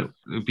conferences that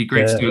would be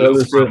great to do a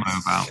little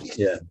promo about.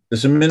 Yeah,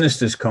 there's a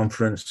ministers'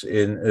 conference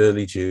in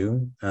early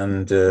June,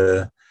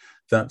 and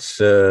that's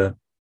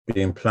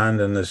being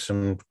planned, and there's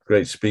some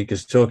great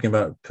speakers talking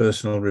about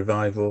personal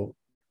revival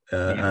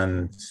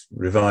and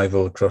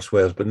revival across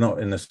Wales, but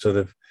not in a sort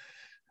of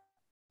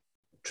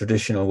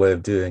traditional way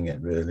of doing it,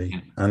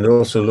 really. And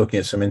also looking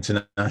at some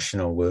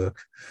international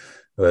work,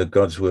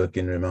 God's work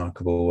in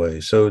remarkable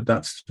ways. So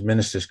that's the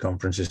ministers'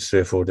 conference, is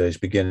 3 or 4 days,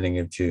 beginning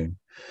of June.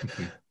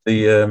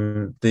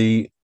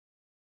 The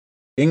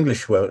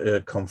English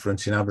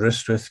conference in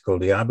Aberystwyth,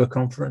 called the ABBA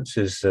conference,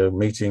 is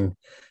meeting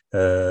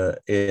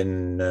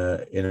in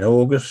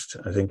August.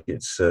 I think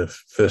it's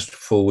first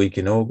full week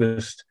in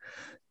August.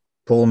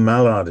 Paul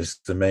Mallard is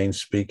the main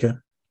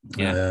speaker,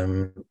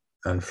 and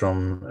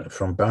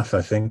from Bath,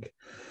 I think.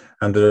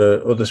 And there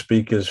are other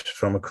speakers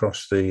from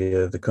across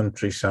the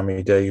country: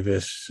 Sammy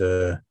Davis,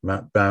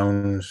 Matt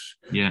Bounds,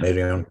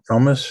 Marion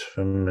Thomas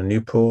from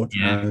Newport,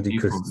 Andy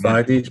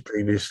Christofides,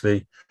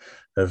 previously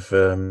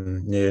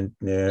near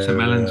St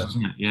Mellons,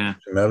 wasn't it? Yeah.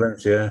 St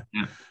Mellons, yeah.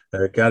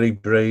 Gary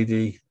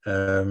Brady,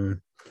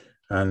 and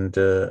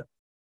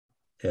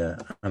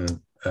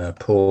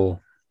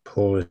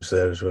Paul is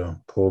there as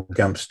well. Paul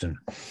Gamston.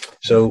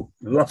 So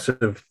lots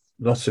of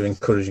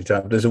encouraging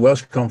time. There's a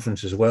Welsh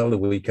conference as well the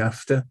week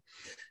after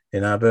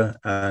in Aber,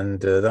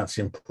 and that's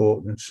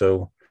important.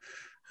 So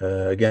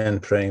again,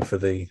 praying for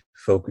the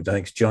folk. I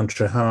think it's John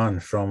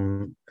Treharne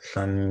from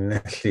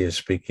Llanelli is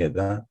speaking at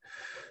that.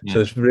 Yeah. So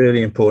it's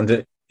really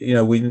important.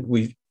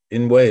 We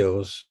in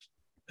Wales,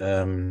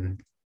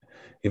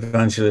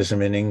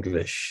 evangelism in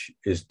English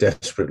is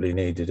desperately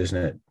needed, isn't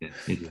it? Yeah,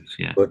 it is,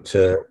 yeah. But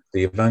the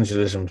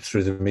evangelism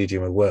through the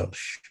medium of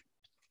Welsh,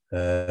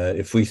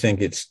 if we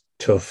think it's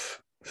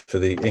tough for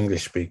the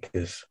English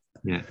speakers,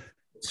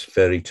 it's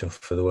very tough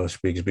for the Welsh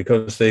speakers,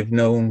 because they've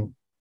known,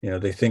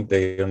 they think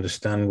they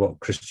understand what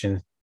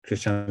Christianity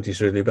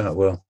is really about.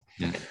 Well,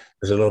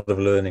 there's a lot of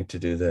learning to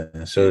do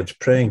there. So it's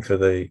praying for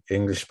the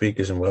English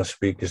speakers and Welsh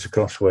speakers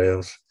across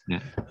Wales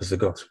as the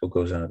gospel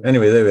goes out.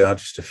 Anyway, there we are,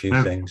 just a few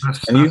things.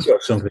 And you've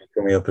got something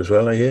coming up as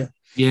well, I hear.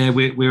 Yeah,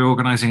 we're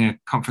organising a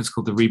conference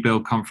called the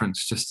Rebuild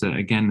Conference, just to,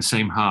 again, the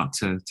same heart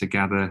to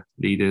gather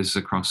leaders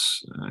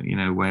across,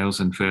 Wales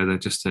and further,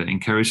 just to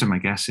encourage them, I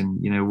guess, in,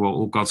 what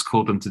all God's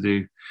called them to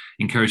do,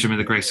 encourage them in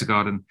the grace of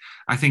God. And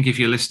I think if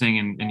you're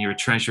listening and you're a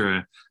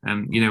treasurer,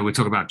 we're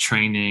talking about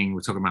training, we're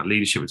talking about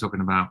leadership, we're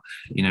talking about,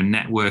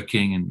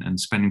 networking and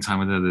spending time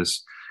with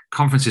others.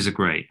 Conferences are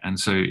great. And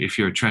so if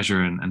you're a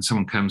treasurer and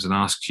someone comes and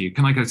asks you,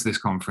 can I go to this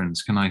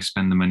conference? Can I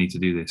spend the money to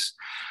do this?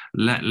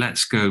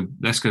 Let's go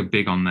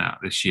big on that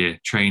this year.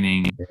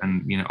 Training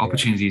and,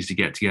 opportunities to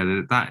get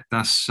together.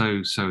 That's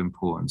so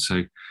important.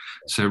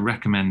 So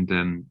recommend,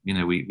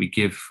 we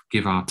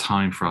give our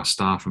time for our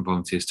staff and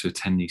volunteers to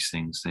attend these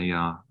things. They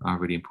are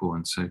really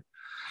important. So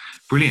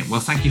brilliant. Well,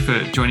 thank you for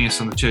joining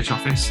us on the Church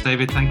Office.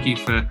 David, thank you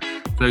for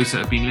those that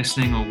have been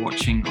listening or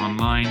watching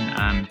online.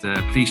 And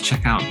please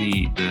check out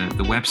the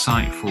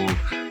website for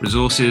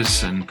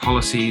resources and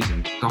policies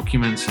and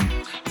documents and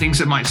things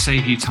that might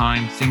save you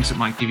time, things that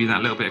might give you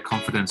that little bit of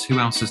confidence. Who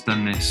else has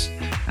done this?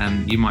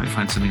 You might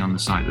find something on the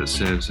site that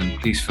serves, and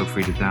please feel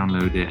free to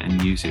download it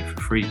and use it for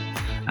free.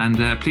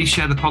 And please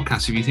share the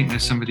podcast if you think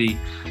there's somebody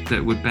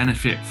that would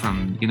benefit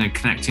from,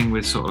 connecting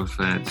with sort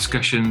of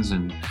discussions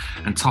and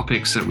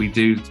topics that we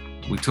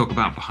talk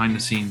about behind the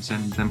scenes,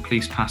 and then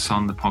please pass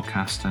on the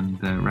podcast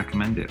and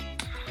recommend it.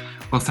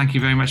 Well, thank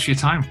you very much for your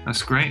time.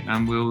 That's great.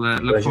 And we'll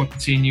look forward to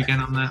seeing you again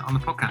on the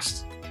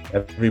podcast.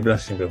 Every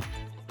blessing, Bill.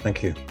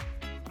 Thank you.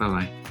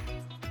 Bye-bye.